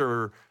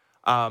roster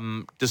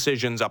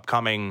decisions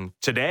upcoming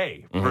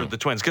today for the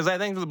Twins, because I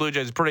think the Blue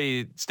Jays is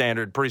pretty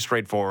standard, pretty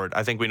straightforward.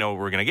 I think we know what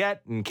we're going to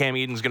get, and Cam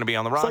Eden's going to be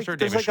on the roster.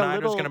 David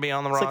Schneider's going to be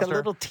on the roster. It's like a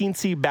little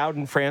teensy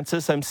Bowden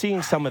Francis. I'm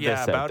seeing some of this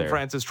out there. Bowden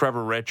Francis,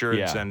 Trevor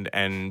Richards,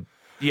 and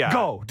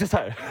go.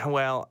 Decide.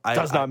 Well,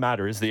 does not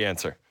matter is the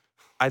answer.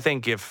 I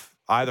think if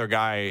either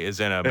guy is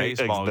in a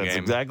baseball game, that's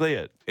exactly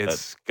it.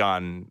 It's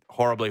gone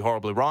horribly,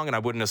 horribly wrong. And I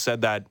wouldn't have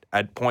said that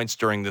at points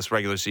during this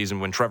regular season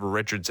when Trevor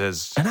Richards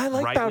has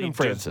rightly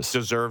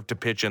deserved to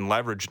pitch and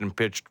leveraged and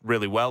pitched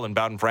really well. And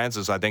Bowden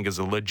Francis, I think, is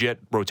a legit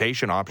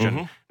rotation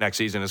option next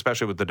season,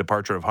 especially with the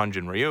departure of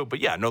Hyun-Jin Ryu. But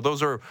yeah, no,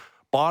 those are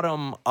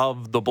bottom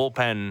of the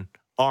bullpen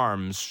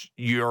arms.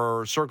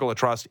 Your circle of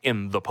trust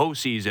in the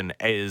postseason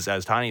is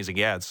as tiny as it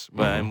gets.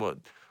 And we'll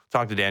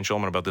talk to Dan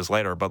Schulman about this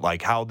later, but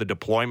like how the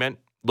deployment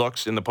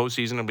looks in the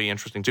postseason will be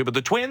interesting too. But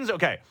the Twins,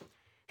 okay,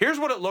 here's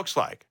what it looks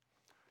like.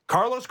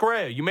 Carlos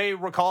Correa, you may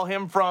recall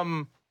him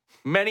from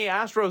many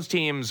Astros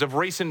teams of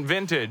recent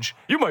vintage.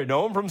 You might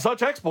know him from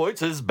such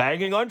exploits as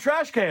banging on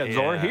trash cans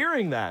or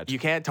hearing that. You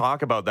can't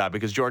talk about that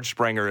because George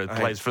Springer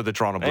plays for the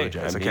Toronto Blue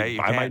Jays, okay?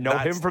 I might know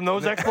him from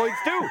those exploits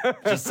too.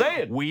 Just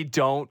saying. We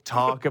don't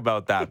talk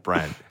about that,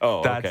 Brent.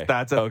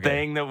 That's a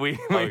thing that we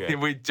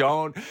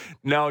don't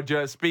know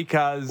just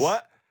because.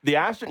 What? The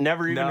Astros,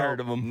 never even heard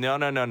of him.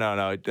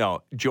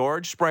 No.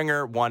 George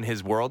Springer won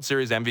his World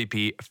Series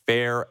MVP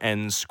fair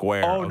and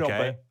square. Oh, no,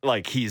 but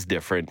like he's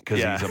different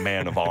because he's a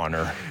man of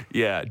honor.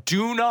 Yeah.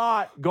 Do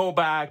not go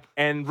back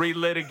and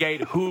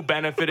relitigate who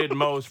benefited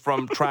most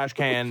from trash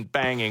can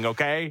banging,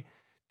 okay?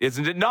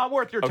 Isn't it not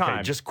worth your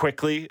time? Just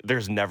quickly,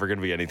 there's never going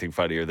to be anything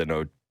funnier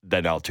than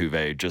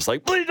Altuve just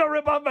like, please don't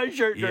rip off my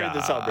shirt during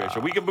the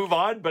celebration. We can move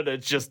on, but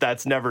it's just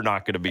that's never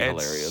not going to be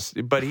hilarious.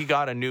 But he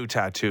got a new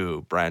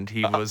tattoo, Brent.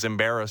 He was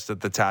embarrassed at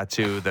the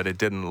tattoo that it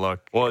didn't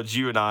look. Well, it's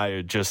you and I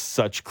are just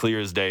such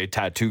clear as day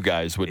tattoo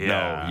guys would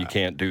know you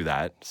can't do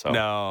that. So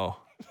no.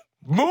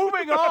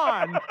 Moving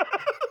on.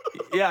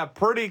 Yeah,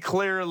 pretty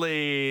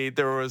clearly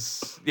there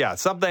was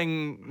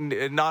something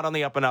not on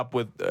the up and up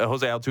with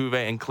Jose Altuve,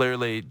 and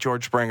clearly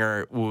George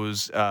Springer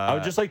was. I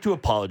would just like to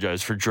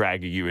apologize for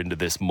dragging you into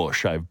this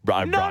mush I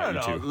brought you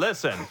to.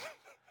 Listen,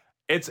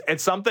 it's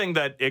something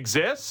that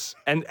exists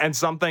and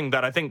something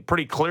that I think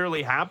pretty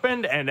clearly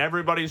happened, and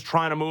everybody's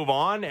trying to move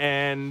on.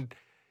 And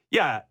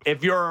yeah,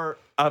 if you're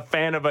a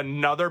fan of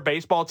another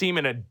baseball team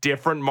in a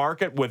different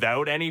market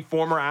without any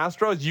former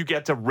Astros, you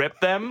get to rip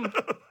them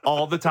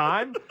all the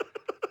time.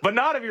 But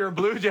not if you're a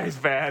Blue Jays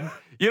fan.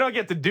 You don't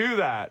get to do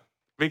that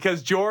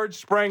because George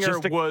Springer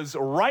was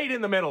right in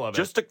the middle of it.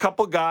 Just a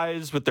couple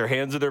guys with their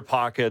hands in their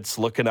pockets,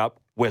 looking up,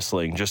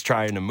 whistling, just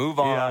trying to move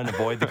on,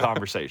 avoid the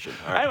conversation.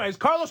 Right. Anyways,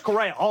 Carlos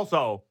Correa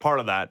also part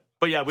of that.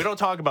 But yeah, we don't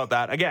talk about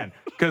that again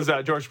because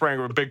George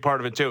Springer was a big part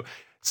of it too.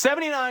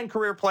 79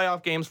 career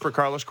playoff games for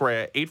Carlos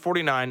Correa,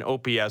 849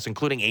 OPS,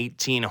 including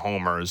 18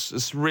 homers.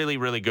 It's really,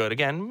 really good.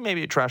 Again,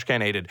 maybe a trash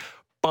can aided,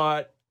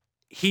 but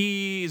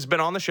he's been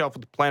on the shelf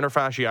with plantar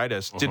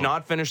fasciitis. Did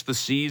not finish the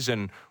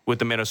season with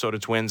the Minnesota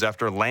Twins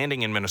after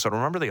landing in Minnesota.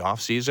 Remember the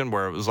offseason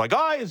where it was like,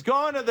 he's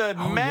gone to the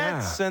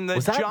Mets and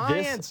the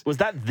Giants. Was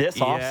that this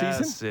offseason?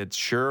 Yes, it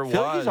sure was. I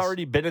feel like he's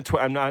already been a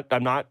Twin.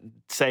 I'm not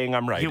saying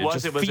I'm right.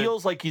 It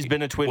feels like he's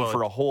been a Twin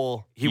for a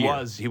whole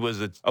year. He was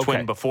a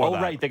Twin before that.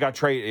 Oh, right. They got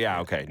traded. Yeah,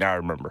 okay. Now I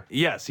remember.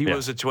 Yes, he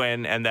was a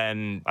Twin, and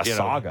then a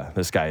saga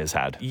this guy has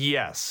had.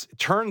 Yes.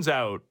 Turns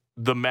out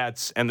the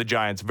Mets and the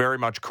Giants very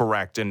much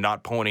correct in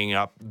not ponying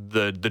up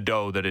the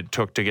dough that it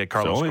took to get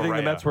Carlos Correa. The only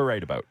thing the Mets were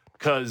right about.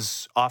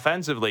 Because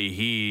offensively,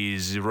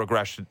 he's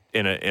regressed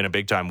in a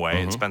big-time way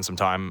and spent some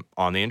time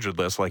on the injured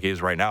list like he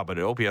is right now, but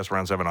OPS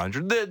around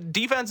 700. The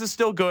defense is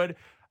still good.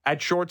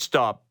 At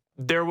shortstop,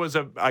 there was,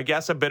 I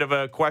guess, a bit of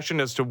a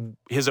question as to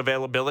his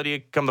availability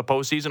come the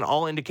postseason.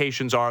 All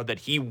indications are that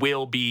he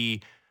will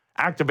be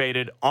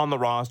activated on the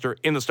roster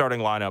in the starting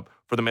lineup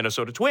for the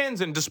Minnesota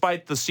Twins, and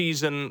despite the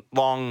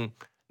season-long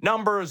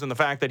numbers and the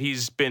fact that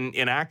he's been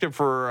inactive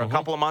for a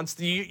couple of months,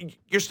 you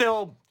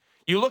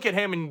look at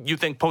him and you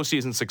think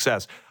postseason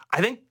success.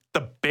 I think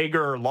the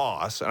bigger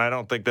loss, and I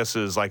don't think this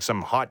is like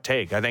some hot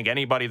take. I think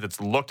anybody that's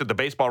looked at the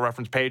Baseball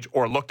Reference page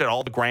or looked at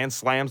all the grand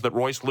slams that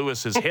Royce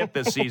Lewis has hit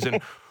this season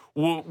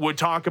would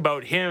talk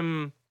about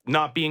him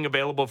not being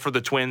available for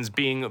the Twins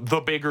being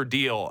the bigger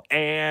deal.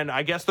 And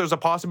I guess there's a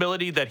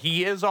possibility that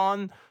he is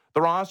on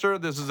the roster.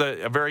 This is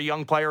a very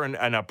young player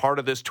and a part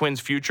of this Twins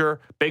future,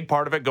 big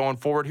part of it going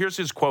forward. Here's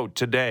his quote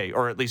today,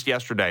 or at least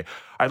yesterday.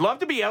 "I'd love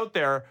to be out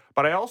there,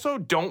 but I also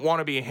don't want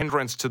to be a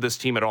hindrance to this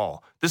team at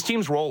all. This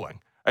team's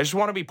rolling. I just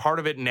want to be part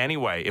of it in any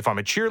way. If I'm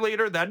a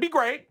cheerleader, that'd be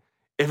great.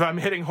 If I'm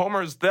hitting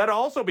homers, that'd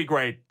also be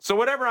great. So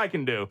whatever I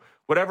can do,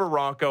 whatever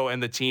Rocco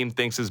and the team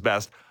thinks is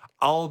best,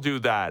 I'll do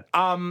that."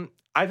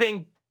 I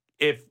think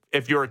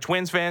if you're a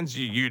Twins fans,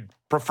 you'd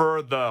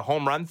prefer the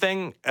home run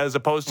thing as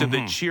opposed to the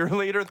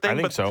cheerleader thing. I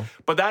think so.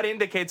 But that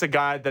indicates a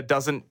guy that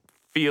doesn't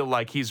feel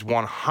like he's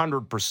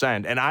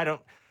 100%. And I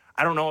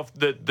don't know if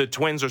the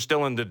Twins are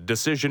still in the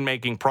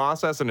decision-making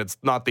process, and it's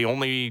not the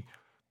only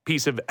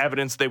piece of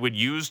evidence they would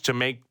use to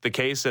make the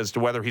case as to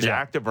whether he's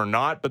active or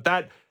not. But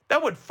that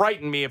would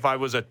frighten me if I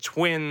was a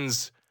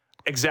Twins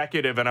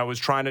executive and I was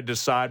trying to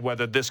decide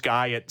whether this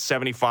guy at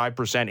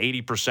 75%,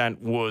 80%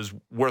 was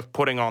worth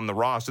putting on the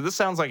roster. This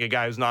sounds like a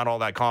guy who's not all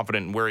that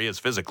confident in where he is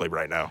physically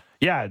right now.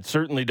 Yeah, it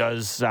certainly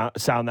does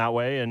sound that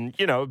way. And,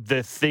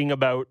 the thing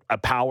about a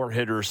power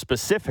hitter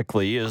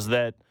specifically is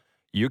that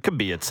you could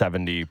be at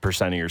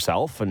 70% of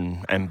yourself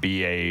and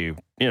be a,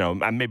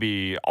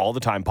 maybe all the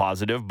time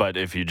positive, but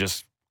if you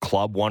just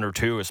club one or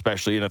two,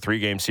 especially in a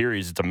 3-game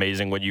series, it's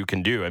amazing what you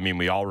can do. I mean,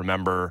 we all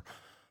remember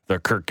the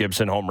Kirk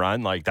Gibson home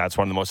run. Like, that's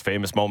one of the most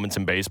famous moments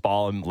in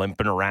baseball, and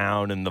limping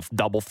around and the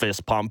double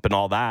fist pump and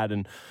all that.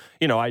 And,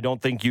 I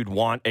don't think you'd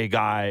want a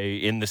guy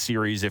in the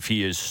series if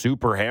he is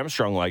super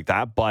hamstrung like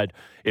that. But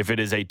if it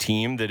is a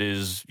team that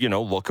is,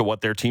 look at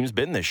what their team's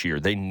been this year.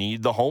 They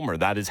need the homer.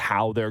 That is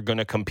how they're going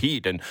to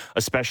compete. And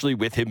especially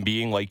with him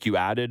being, like you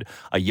added,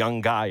 a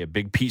young guy, a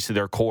big piece of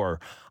their core.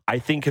 I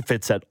think if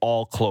it's at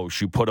all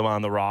close, you put him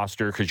on the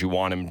roster because you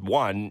want him.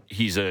 One,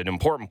 he's an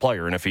important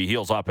player, and if he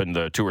heals up in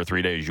the 2 or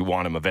 3 days, you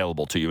want him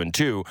available to you. And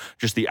two,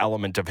 just the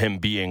element of him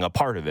being a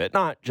part of it,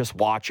 not just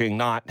watching,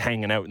 not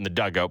hanging out in the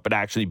dugout, but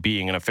actually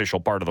being an official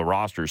part of the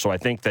roster. So I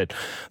think that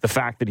the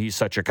fact that he's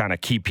such a kind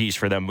of key piece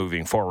for them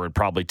moving forward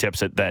probably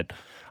tips it that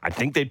I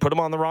think they'd put him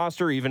on the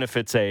roster, even if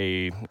it's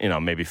a,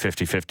 maybe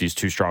 50-50 is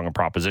too strong a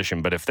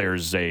proposition. But if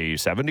there's a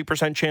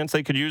 70% chance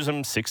they could use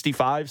him,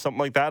 65, something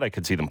like that, I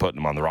could see them putting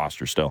him on the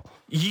roster still.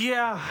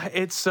 Yeah,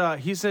 it's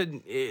he's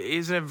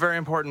a very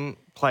important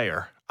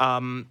player.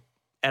 And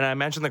I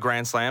mentioned the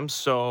Grand Slams.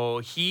 So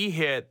he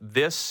hit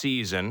this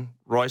season,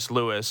 Royce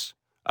Lewis,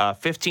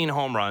 15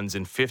 home runs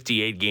in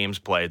 58 games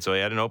played. So he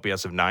had an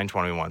OPS of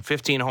 921.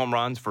 15 home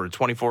runs for a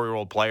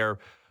 24-year-old player.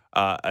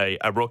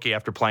 A rookie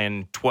after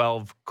playing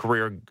 12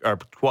 career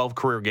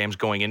games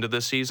going into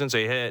this season. So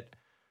he hit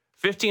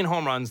 15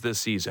 home runs this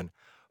season.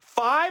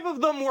 5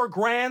 of them were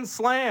grand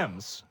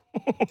slams.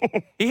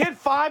 He hit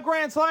 5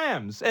 grand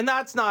slams, and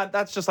that's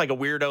just like a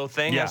weirdo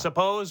thing, I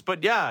suppose.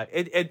 But yeah,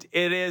 it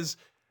is.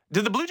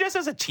 Did the Blue Jays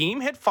as a team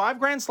hit 5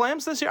 grand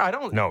slams this year? I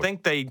don't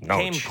think they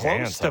came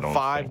close to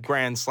 5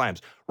 grand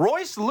slams.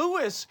 Royce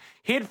Lewis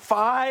hit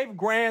 5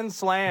 grand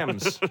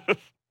slams.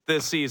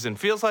 This season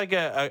feels like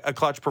a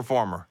clutch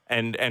performer,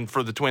 and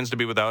for the Twins to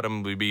be without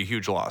him would be a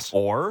huge loss.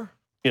 Or,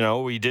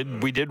 we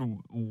did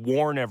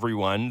warn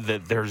everyone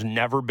that there's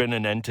never been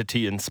an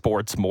entity in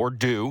sports more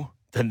due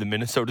than the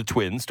Minnesota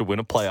Twins to win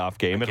a playoff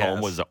game at home.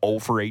 Was 0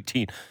 for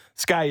 18.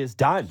 This guy is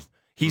done.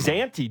 He's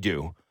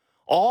anti-due.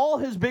 All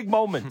his big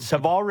moments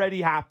have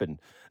already happened.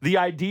 The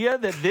idea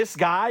that this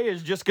guy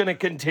is just going to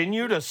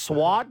continue to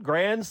swat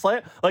grand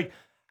slam, like,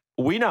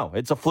 we know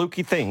it's a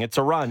fluky thing. It's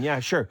a run. Yeah,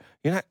 sure.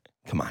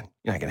 Come on.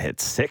 You're not going to hit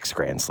 6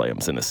 grand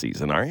slams in a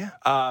season, are you?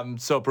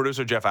 So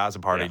producer Jeff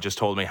Azaparty just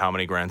told me how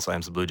many grand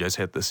slams the Blue Jays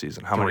hit this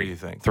season. How many do you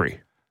think? 3.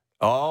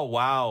 Oh,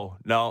 wow.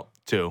 No,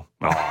 2.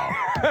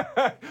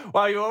 Oh.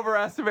 Wow, you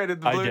overestimated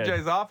the Blue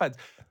Jays offense.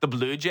 The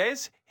Blue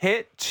Jays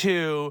hit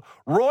 2.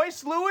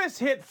 Royce Lewis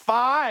hit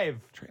 5.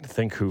 I'm trying to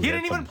think who he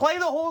didn't even play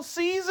the whole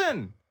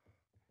season.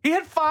 He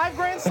hit 5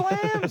 grand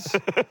slams.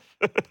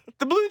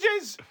 The Blue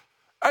Jays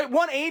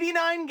won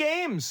 89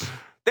 games.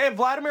 They have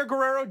Vladimir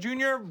Guerrero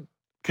Jr.,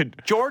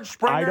 George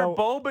Springer,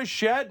 Bo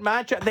Bichette,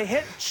 they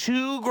hit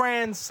 2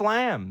 grand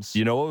slams.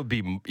 You know what would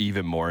be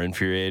even more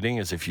infuriating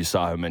is if you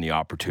saw how many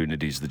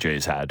opportunities the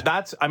Jays had.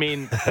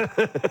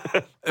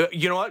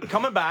 You know what?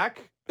 Coming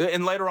back,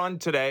 and later on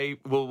today,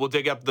 we'll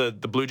dig up the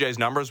Blue Jays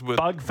numbers with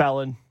Bug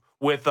Felon.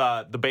 With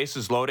the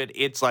bases loaded.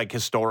 It's like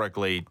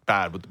historically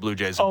bad what the Blue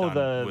Jays have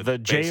done. The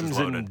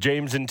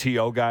James and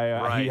T.O. guy,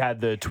 right. He had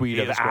the tweet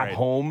of at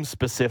home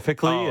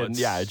specifically.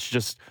 It's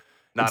just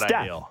not it's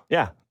ideal. Death.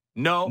 Yeah.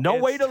 No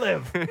way to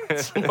live.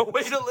 No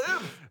way to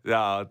live.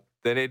 No,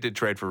 they need to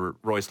trade for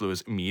Royce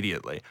Lewis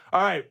immediately.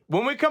 All right,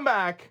 when we come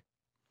back,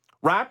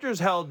 Raptors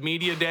held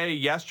media day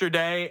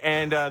yesterday,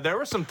 and there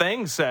were some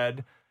things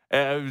said.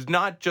 It was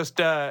not just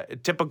a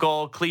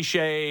typical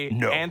cliche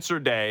answer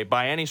day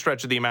by any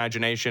stretch of the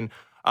imagination.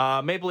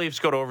 Maple Leafs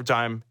go to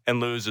overtime and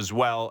lose as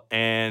well.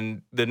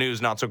 And the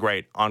news not so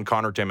great on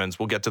Connor Timmins.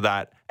 We'll get to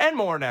that and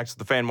more next.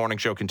 The Fan Morning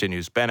Show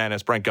continues. Ben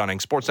Ennis, Brent Gunning,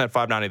 Sportsnet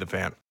 590 The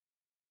Fan.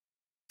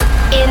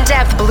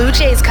 In-depth Blue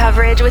Jays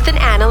coverage with an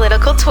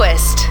analytical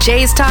twist.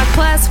 Jays Talk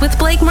Plus with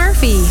Blake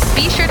Murphy.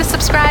 Be sure to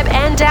subscribe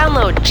and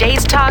download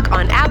Jays Talk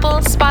on Apple,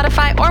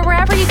 Spotify, or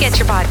wherever you get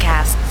your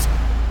podcasts.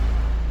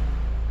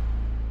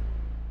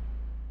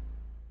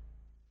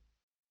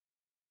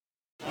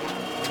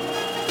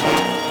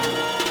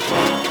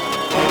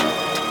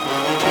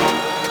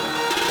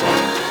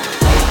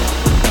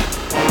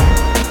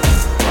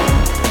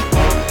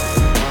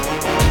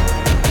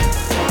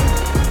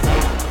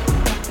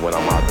 When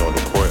I'm out there on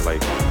the court,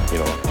 like,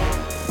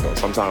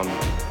 sometimes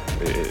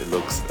it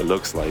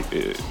looks like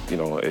it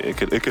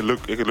could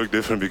look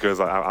different because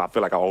I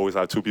feel like I always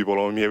have two people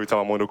on me every time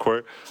I'm on the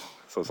court.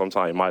 So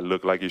sometimes it might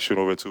look like you're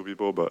shooting over two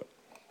people, but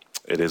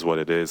it is what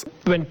it is.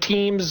 When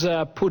teams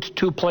put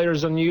two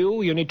players on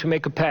you, you need to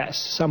make a pass.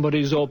 Somebody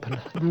is open.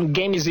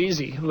 Game is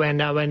easy. When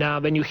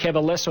you have a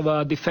less of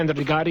a defender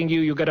guarding you,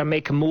 you gotta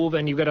make a move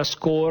and you gotta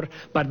score.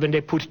 But when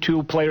they put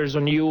two players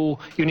on you,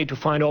 you need to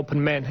find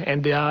open men,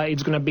 and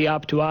it's gonna be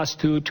up to us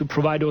to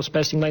provide those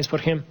passing lanes for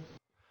him.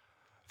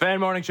 Fan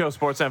Morning Show,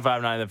 Sportsnet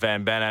 590 The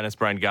Fan, Ben Ennis,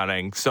 Brent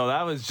Gunning. So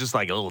that was just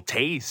like a little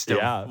taste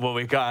of what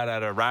we got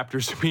at a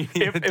Raptors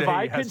media day If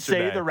I yesterday. could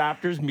say the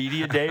Raptors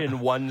media day in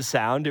one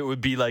sound, it would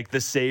be like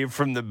the save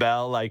from the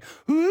bell, like,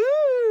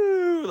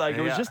 woo! Like,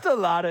 it was just a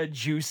lot of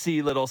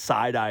juicy little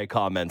side-eye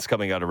comments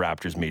coming out of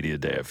Raptors media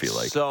day, I feel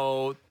like.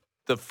 So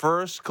the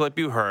first clip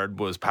you heard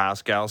was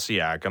Pascal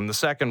Siakam. The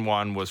second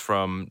one was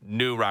from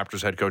new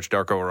Raptors head coach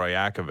Darko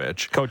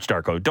Rajakovic. Coach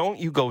Darko, don't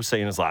you go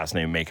saying his last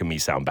name making me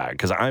sound bad,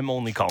 because I'm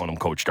only calling him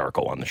Coach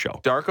Darko on the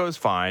show. Darko's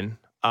fine.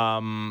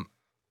 Darko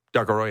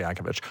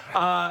Rajakovic.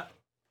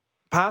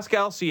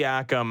 Pascal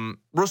Siakam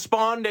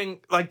responding,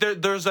 like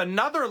there's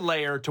another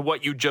layer to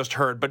what you just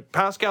heard, but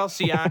Pascal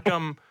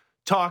Siakam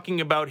talking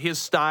about his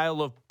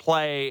style of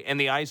play and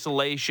the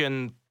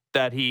isolation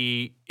that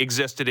he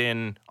existed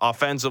in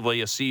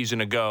offensively a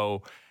season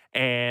ago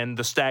and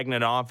the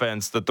stagnant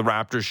offense that the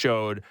Raptors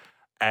showed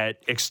at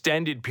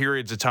extended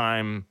periods of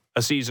time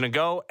a season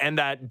ago, and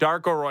that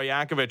Darko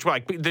Rajakovic,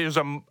 like, there's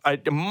a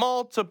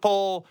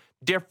multiple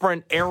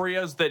different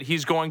areas that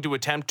he's going to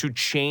attempt to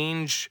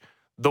change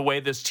the way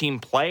this team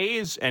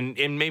plays and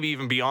maybe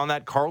even beyond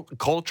that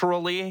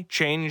culturally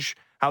change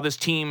how this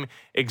team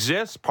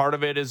exists. Part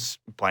of it is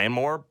playing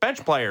more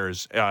bench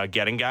players,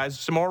 getting guys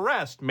some more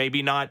rest,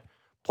 maybe not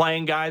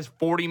playing guys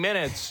 40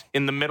 minutes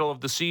in the middle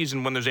of the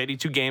season when there's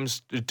 82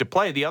 games to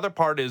play. The other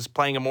part is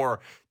playing a more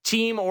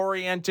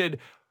team-oriented,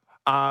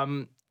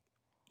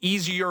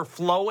 easier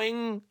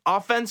flowing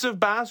offensive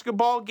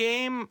basketball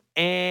game.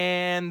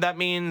 And that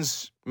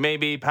means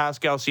maybe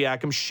Pascal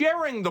Siakam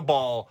sharing the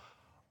ball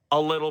a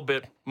little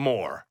bit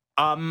more.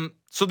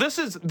 So this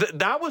is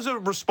that was a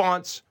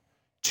response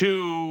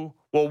to,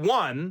 well,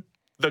 one,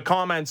 the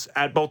comments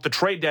at both the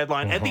trade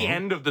deadline at the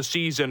end of the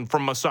season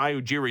from Masai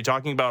Ujiri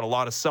talking about a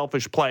lot of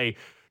selfish play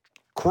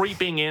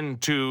creeping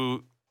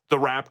into the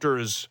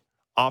Raptors'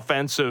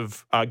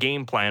 offensive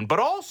game plan, but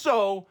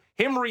also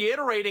him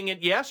reiterating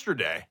it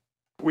yesterday.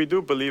 We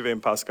do believe in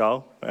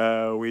Pascal.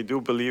 We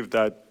do believe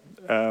that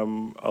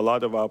a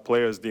lot of our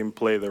players didn't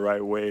play the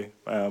right way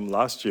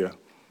last year,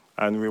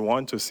 and we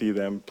want to see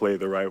them play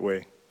the right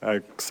way.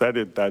 I said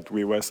it that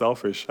we were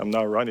selfish. I'm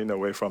not running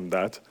away from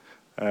that.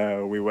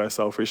 We were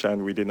selfish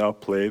and we did not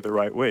play the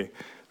right way.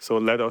 So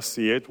let us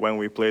see it when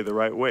we play the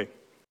right way.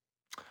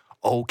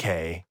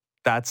 Okay.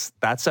 That's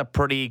a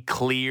pretty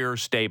clear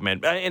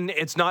statement. And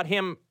it's not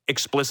him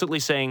explicitly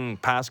saying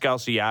Pascal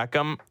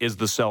Siakam is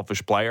the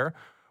selfish player,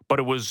 but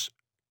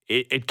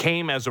it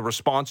came as a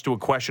response to a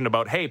question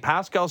about, hey,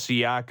 Pascal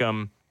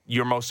Siakam,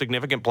 your most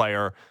significant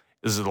player,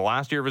 this is the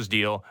last year of his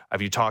deal.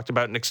 Have you talked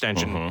about an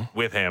extension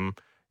with him?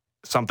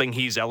 Something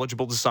he's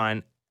eligible to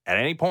sign at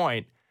any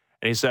point.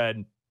 And he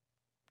said,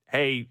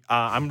 hey,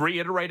 I'm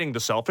reiterating the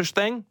selfish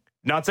thing.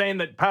 Not saying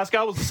that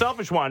Pascal was the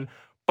selfish one,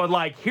 but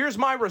like, here's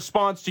my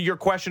response to your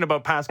question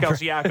about Pascal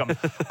Siakam.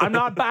 I'm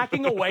not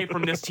backing away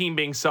from this team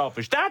being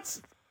selfish.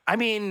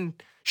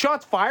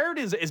 Shots fired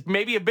is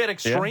maybe a bit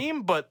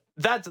extreme, but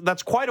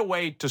that's quite a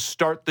way to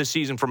start the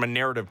season from a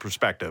narrative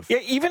perspective. Yeah,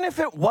 even if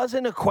it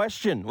wasn't a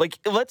question, like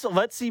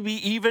let's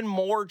be even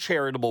more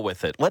charitable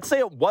with it. Let's say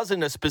it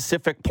wasn't a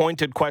specific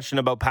pointed question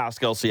about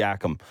Pascal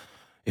Siakam.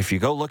 If you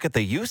go look at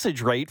the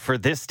usage rate for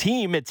this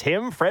team, it's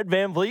him, Fred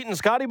VanVleet, and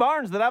Scotty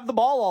Barnes that have the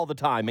ball all the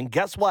time. And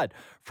guess what?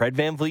 Fred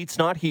VanVleet's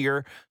not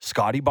here.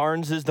 Scotty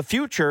Barnes is the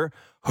future.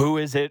 Who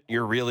is it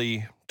you're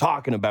really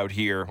talking about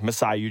here?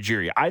 Masai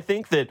Ujiri. I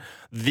think that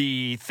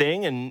the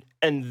thing,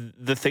 and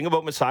the thing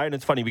about Masai, and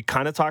it's funny, we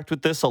kind of talked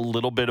with this a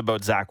little bit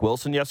about Zach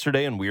Wilson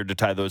yesterday, and weird to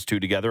tie those two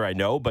together, I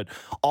know, but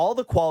all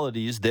the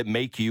qualities that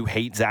make you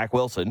hate Zach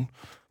Wilson,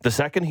 the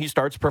second he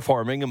starts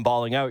performing and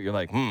balling out, you're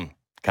like,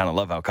 kind of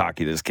love how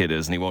cocky this kid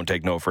is, and he won't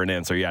take no for an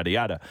answer, yada,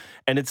 yada.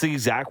 And it's the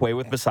exact way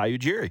with Masai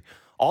Ujiri.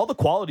 all the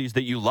qualities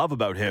that you love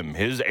about him,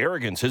 his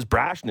arrogance, his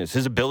brashness,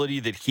 his ability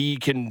that he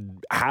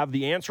can have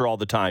the answer all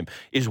the time,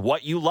 is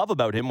what you love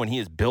about him when he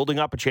is building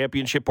up a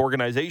championship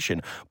organization.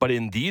 But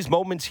in these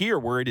moments here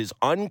where it is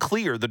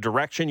unclear the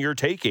direction you're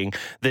taking,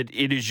 that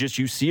it is just,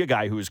 you see a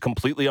guy who is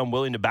completely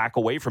unwilling to back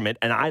away from it.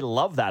 And I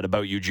love that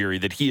about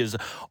Ujiri, that he is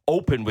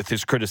open with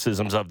his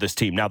criticisms of this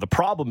team. Now, the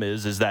problem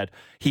is that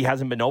he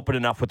hasn't been open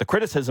enough with the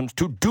criticisms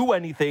to do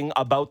anything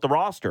about the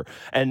roster.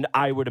 And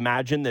I would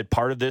imagine that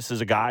part of this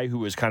is a guy who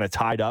was kind of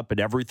tied up in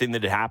everything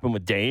that had happened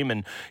with Dame,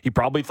 and he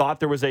probably thought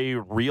there was a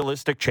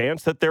realistic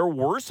chance that there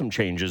were some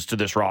changes to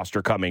this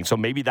roster coming. So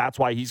maybe that's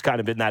why he's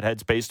kind of in that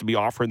headspace to be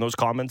offering those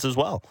comments as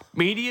well.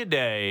 Media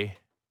day,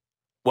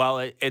 well,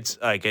 it's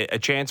like a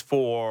chance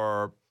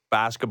for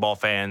basketball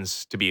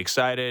fans to be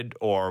excited,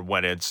 or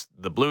when it's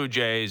the Blue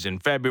Jays in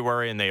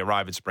February and they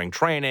arrive at spring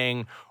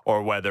training,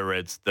 or whether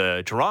it's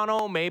the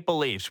Toronto Maple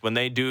Leafs when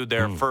they do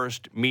their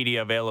first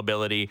media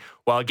availability.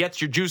 Well, it gets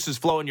your juices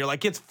flowing. You're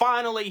like, it's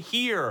finally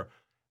here.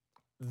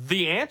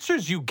 The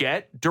answers you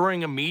get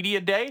during a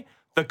media day,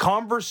 the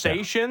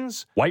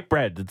conversations. Yeah. White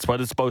bread, that's what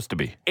it's supposed to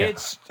be.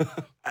 It's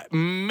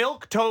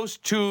milk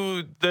toast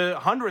to the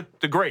 100th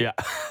degree. Yeah.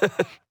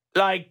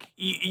 Like,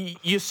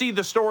 you see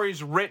the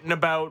stories written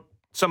about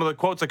some of the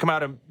quotes that come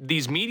out of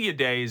these media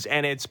days,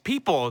 and it's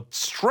people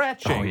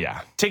stretching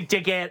to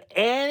get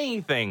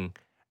anything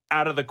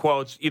out of the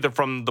quotes, either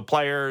from the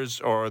players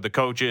or the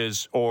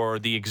coaches or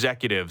the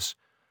executives.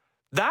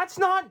 That's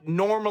not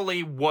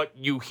normally what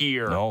you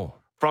hear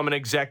from an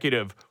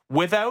executive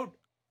without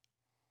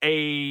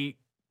a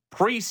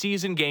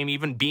preseason game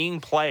even being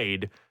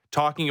played,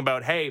 talking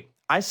about, hey,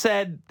 I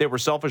said they were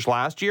selfish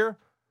last year.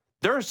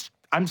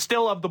 I'm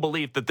still of the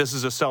belief that this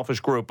is a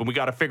selfish group, and we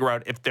got to figure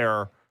out if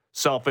they're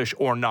selfish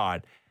or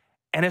not.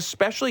 And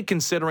especially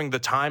considering the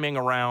timing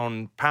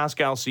around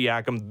Pascal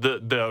Siakam,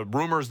 the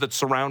rumors that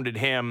surrounded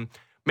him,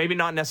 maybe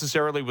not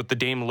necessarily with the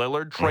Dame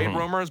Lillard trade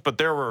rumors, but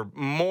there were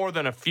more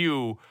than a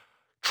few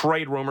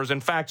trade rumors.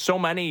 In fact, so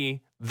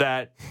many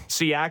that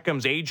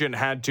Siakam's agent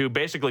had to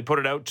basically put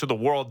it out to the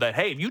world that,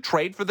 hey, if you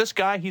trade for this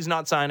guy, he's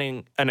not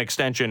signing an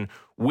extension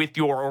with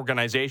your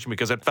organization,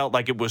 because it felt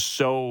like it was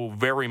so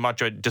very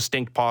much a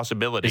distinct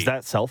possibility. Is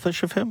that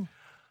selfish of him?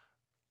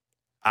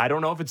 I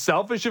don't know if it's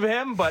selfish of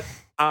him, but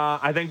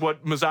I think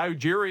what Masai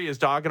Ujiri is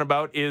talking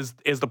about is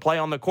the play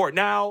on the court.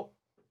 Now,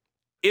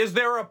 is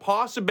there a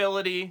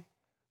possibility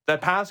that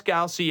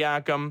Pascal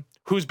Siakam,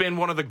 who's been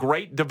one of the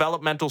great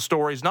developmental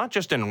stories, not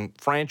just in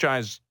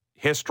franchise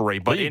history,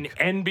 but in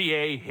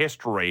NBA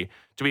history,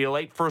 to be a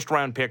late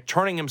first-round pick,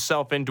 turning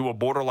himself into a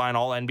borderline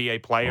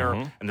all-NBA player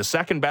and the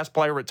second-best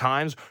player at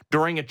times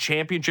during a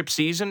championship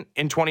season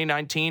in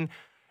 2019,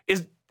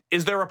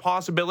 is there a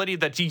possibility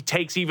that he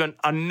takes even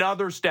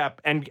another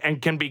step and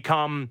can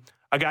become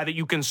a guy that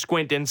you can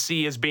squint and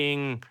see as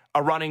being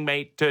a running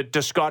mate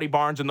to Scotty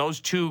Barnes, and those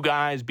two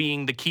guys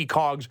being the key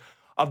cogs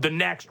of the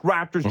next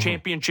Raptors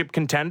championship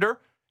contender?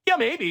 Yeah,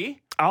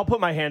 maybe. I'll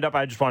put my hand up.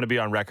 I just want to be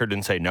on record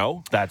and say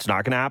no, that's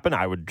not going to happen.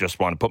 I would just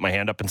want to put my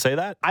hand up and say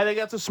that. I think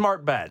that's a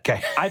smart bet.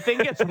 Okay. I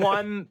think it's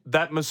one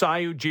that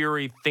Masai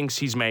Ujiri thinks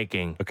he's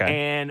making. Okay.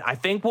 And I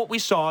think what we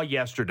saw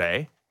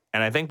yesterday,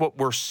 and I think what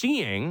we're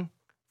seeing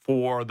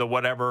for the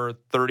whatever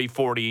 30,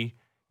 40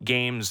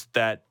 games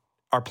that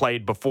are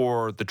played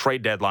before the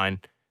trade deadline,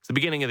 it's the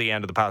beginning of the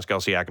end of the Pascal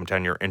Siakam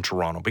tenure in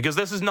Toronto. Because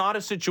this is not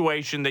a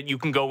situation that you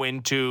can go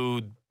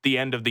into the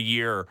end of the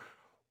year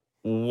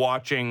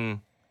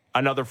watching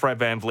another Fred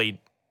VanVleet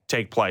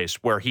take place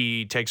where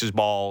he takes his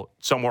ball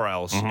somewhere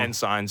else and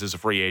signs as a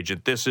free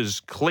agent. This is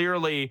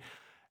clearly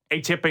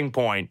a tipping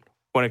point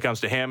when it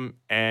comes to him,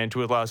 and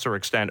to a lesser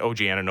extent, OG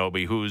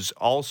Anunoby, who's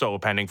also a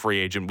pending free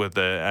agent with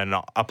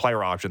a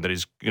player option that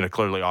he's going to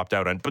clearly opt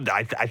out on. But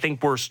I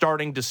think we're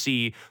starting to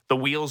see the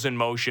wheels in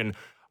motion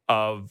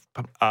of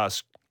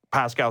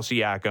Pascal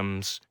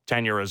Siakam's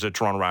tenure as a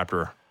Toronto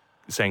Raptor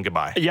saying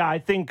goodbye. Yeah, I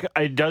think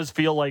it does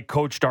feel like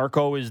Coach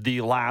Darko is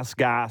the last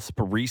gasp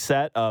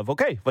reset of,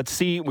 okay, let's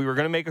see. We were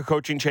going to make a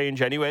coaching change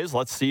anyways.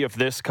 Let's see if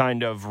this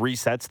kind of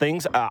resets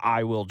things.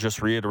 I will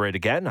just reiterate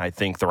again. I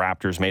think the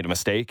Raptors made a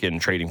mistake in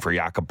trading for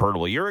Jakob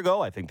Poeltl a year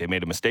ago. I think they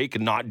made a mistake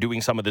in not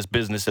doing some of this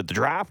business at the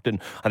draft.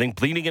 And I think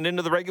bleeding it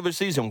into the regular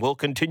season will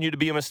continue to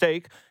be a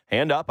mistake.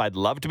 Hand up. I'd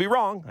love to be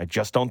wrong. I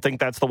just don't think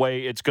that's the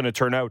way it's going to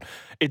turn out.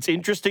 It's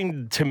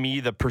interesting to me,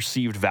 the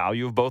perceived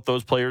value of both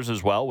those players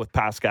as well, with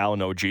Pascal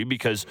and OG,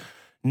 because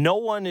no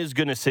one is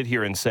going to sit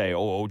here and say,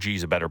 oh,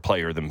 OG's a better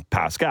player than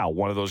Pascal.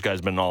 One of those guys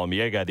has been an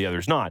All-NBA guy, the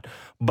other's not.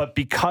 But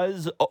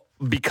because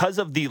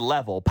of the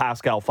level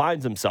Pascal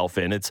finds himself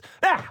in, it's,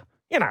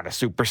 you're not a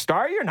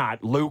superstar. You're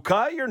not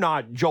Luka. You're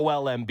not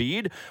Joel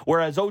Embiid.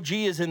 Whereas OG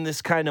is in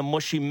this kind of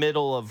mushy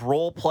middle of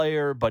role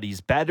player, but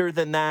he's better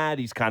than that.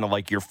 He's kind of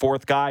like your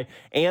fourth guy.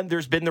 And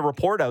there's been the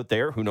report out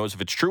there, who knows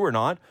if it's true or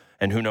not,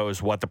 and who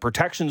knows what the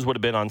protections would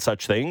have been on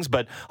such things,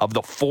 but of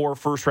the 4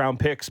 first-round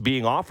picks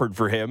being offered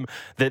for him,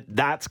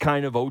 that's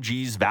kind of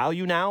OG's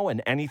value now,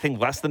 and anything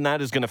less than that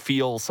is going to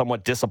feel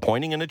somewhat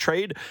disappointing in a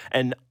trade.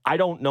 And I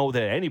don't know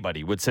that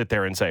anybody would sit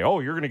there and say, oh,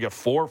 you're going to get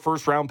 4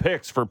 first-round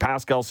picks for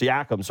Pascal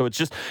Siakam. So it's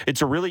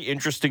it's a really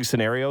interesting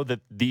scenario that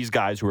these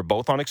guys who are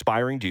both on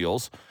expiring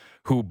deals,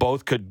 who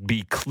both could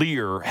be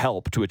clear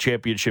help to a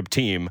championship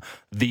team,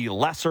 the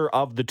lesser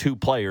of the two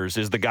players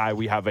is the guy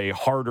we have a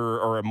harder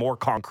or a more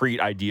concrete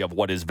idea of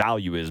what his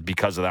value is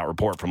because of that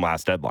report from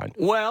last deadline.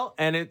 Well,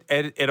 and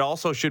it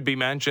also should be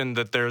mentioned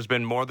that there's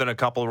been more than a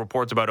couple of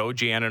reports about OG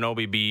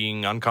Anunoby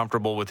being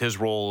uncomfortable with his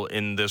role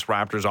in this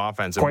Raptors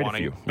offense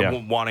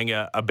and wanting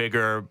a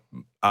bigger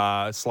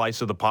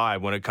slice of the pie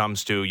when it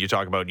comes to, you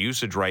talk about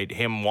usage rate,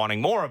 him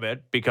wanting more of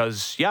it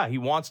because, he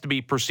wants to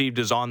be perceived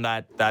as on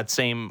that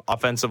same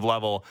offensive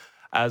level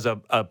as a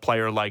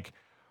player like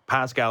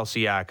Pascal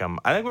Siakam.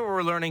 I think what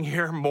we're learning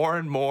here more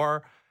and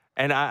more,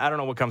 and I don't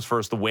know what comes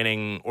first, the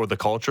winning or the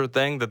culture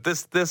thing, that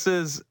this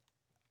is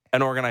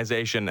an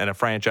organization and a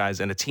franchise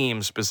and a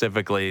team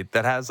specifically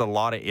that has a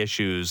lot of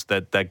issues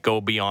that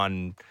go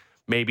beyond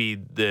maybe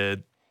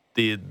the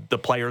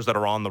players that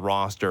are on the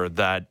roster,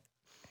 that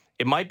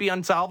it might be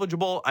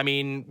unsalvageable. I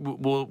mean,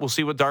 we'll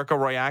see what Darko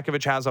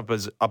Rajakovic has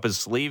up his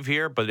sleeve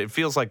here, but it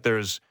feels like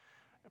there's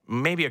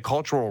maybe a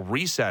cultural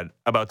reset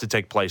about to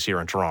take place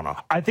here in Toronto.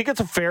 I think it's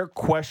a fair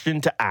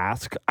question to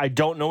ask. I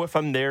don't know if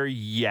I'm there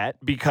yet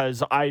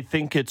because I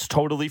think it's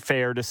totally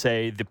fair to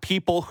say the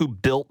people who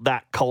built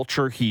that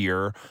culture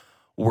here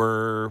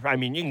were,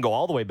 you can go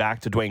all the way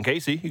back to Dwayne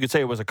Casey. You could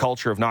say it was a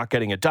culture of not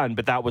getting it done,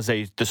 but that was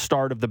the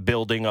start of the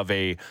building of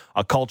a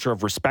culture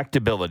of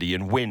respectability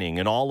and winning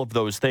and all of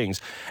those things.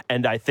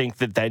 And I think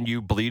that then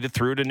you bleed it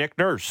through to Nick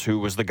Nurse, who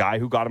was the guy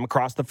who got him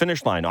across the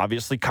finish line.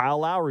 Obviously, Kyle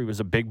Lowry was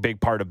a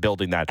big part of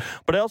building that.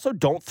 But I also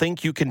don't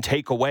think you can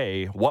take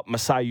away what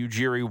Masai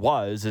Ujiri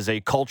was as a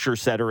culture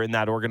setter in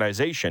that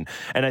organization.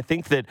 And I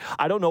think that,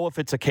 I don't know if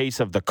it's a case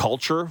of the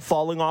culture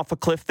falling off a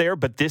cliff there,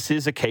 but this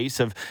is a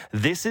case of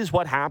this is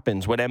what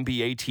happens when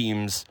NBA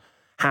teams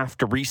have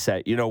to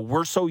reset.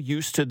 We're so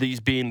used to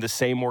these being the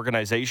same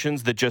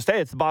organizations that just,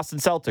 hey, it's the Boston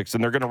Celtics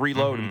and they're going to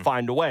reload and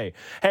find a way.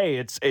 Hey,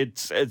 it's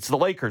the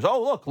Lakers.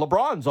 Oh, look,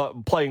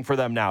 LeBron's playing for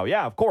them now.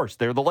 Yeah, of course,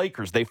 they're the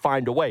Lakers. They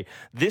find a way.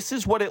 This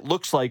is what it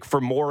looks like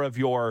for more of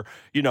your,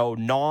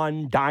 non-dynasty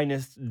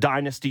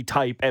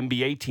type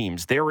NBA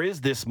teams. There is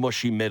this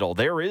mushy middle.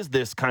 There is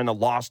this kind of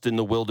lost in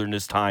the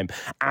wilderness time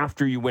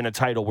after you win a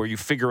title where you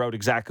figure out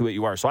exactly what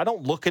you are. So I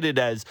don't look at it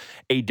as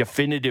a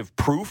definitive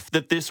proof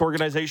that this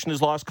organization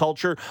has lost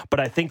culture, but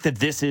I think that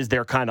this is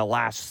their kind of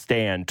last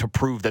stand to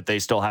prove that they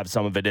still have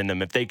some of it in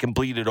them. If they can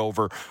bleed it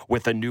over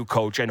with a new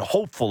coach and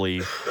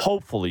hopefully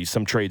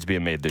some trades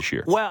being made this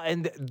year. Well,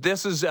 and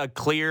this is a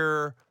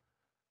clear,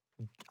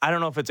 I don't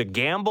know if it's a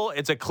gamble,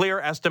 it's a clear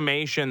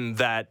estimation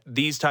that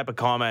these type of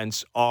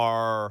comments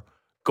are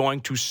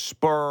going to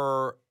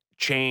spur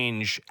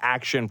change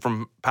action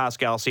from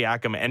Pascal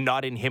Siakam and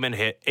not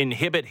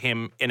inhibit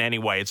him in any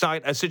way. It's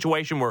not a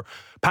situation where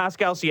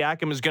Pascal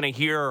Siakam is going to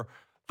hear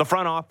the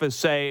front office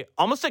say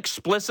almost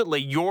explicitly,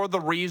 you're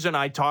the reason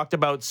I talked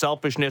about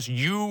selfishness.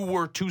 You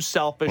were too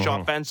selfish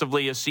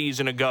offensively a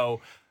season ago.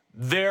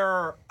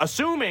 They're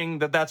assuming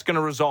that that's going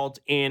to result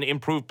in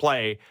improved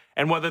play,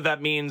 and whether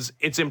that means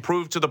it's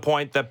improved to the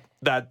point that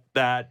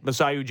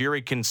Masai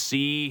Ujiri can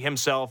see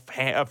himself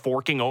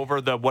forking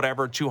over the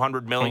whatever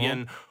 $200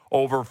 million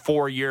over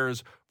 4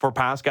 years for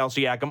Pascal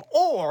Siakam,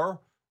 or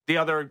the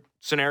other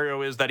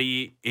scenario is that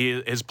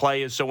his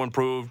play is so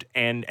improved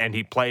and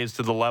he plays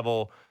to the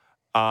level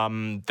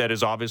that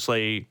is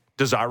obviously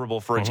desirable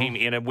for a team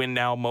in a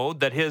win-now mode,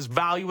 that his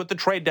value at the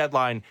trade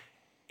deadline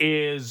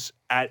is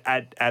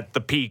at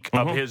the peak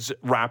of his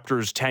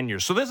Raptors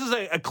tenure. So this is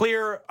a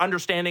clear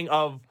understanding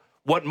of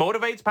what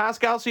motivates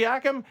Pascal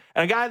Siakam,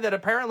 and a guy that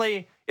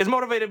apparently is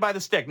motivated by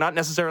the stick, not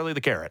necessarily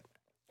the carrot.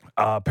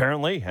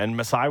 Apparently, and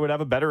Masai would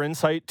have a better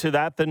insight to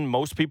that than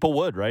most people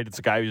would, right? It's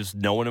a guy who's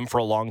known him for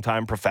a long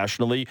time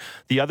professionally.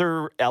 The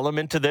other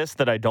element to this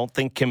that I don't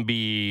think can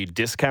be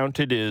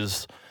discounted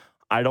is,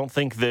 I don't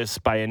think this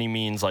by any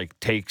means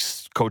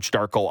takes Coach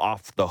Darko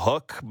off the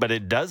hook, but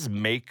it does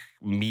make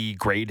me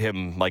grade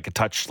him like a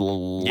touch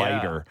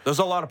lighter. Yeah, there's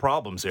a lot of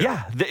problems here.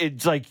 Yeah,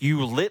 it's like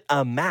you lit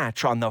a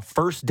match on the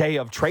first day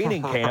of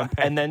training camp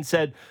and then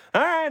said,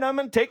 all right, I'm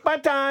going to take my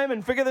time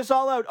and figure this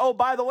all out. Oh,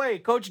 by the way,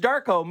 Coach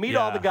Darko, meet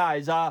all the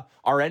guys.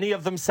 Are any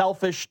of them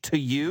selfish to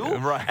you?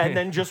 Right. And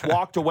then just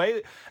walked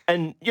away.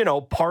 And,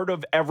 part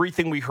of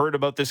everything we heard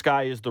about this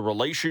guy is the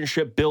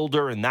relationship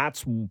builder, and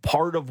that's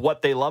part of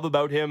what they love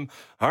about him.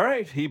 All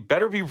right, he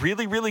better be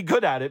really, really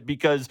good at it,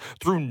 because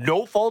through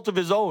no fault of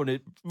his own,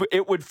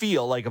 it would feel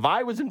like if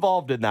I was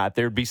involved in that,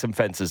 there'd be some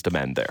fences to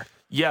mend there.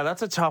 Yeah,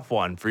 that's a tough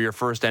one for your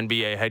first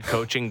NBA head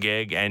coaching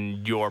gig,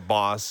 and your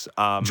boss.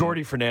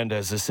 Jordi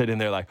Fernandez is sitting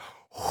there like,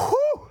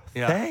 whew,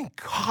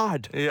 thank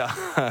God.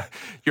 Yeah,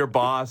 your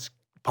boss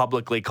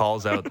publicly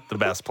calls out the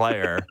best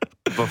player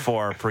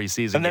before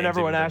preseason. And then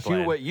everyone asks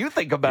you what you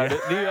think about it.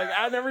 And you're like,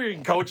 I never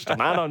even coached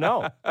him. I don't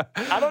know.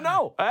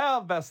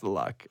 Well, best of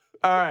luck.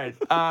 All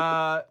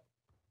right.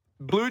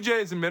 Blue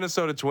Jays and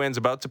Minnesota Twins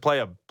about to play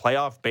a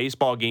playoff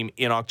baseball game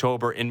in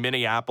October in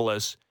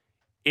Minneapolis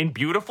in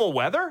beautiful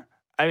weather.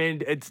 I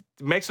mean, it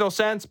makes no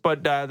sense,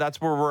 but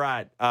that's where we're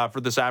at for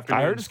this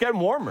afternoon. I heard it's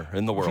getting warmer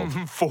in the world.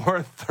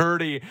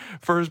 4:30,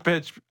 first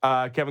pitch,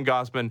 Kevin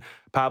Gausman,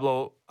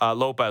 Pablo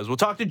Lopez. We'll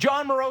talk to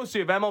John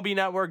Morosi of MLB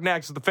Network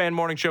next. The Fan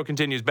Morning Show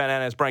continues. Ben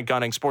Ennis, Brent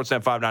Gunning,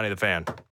 Sportsnet 590 The Fan.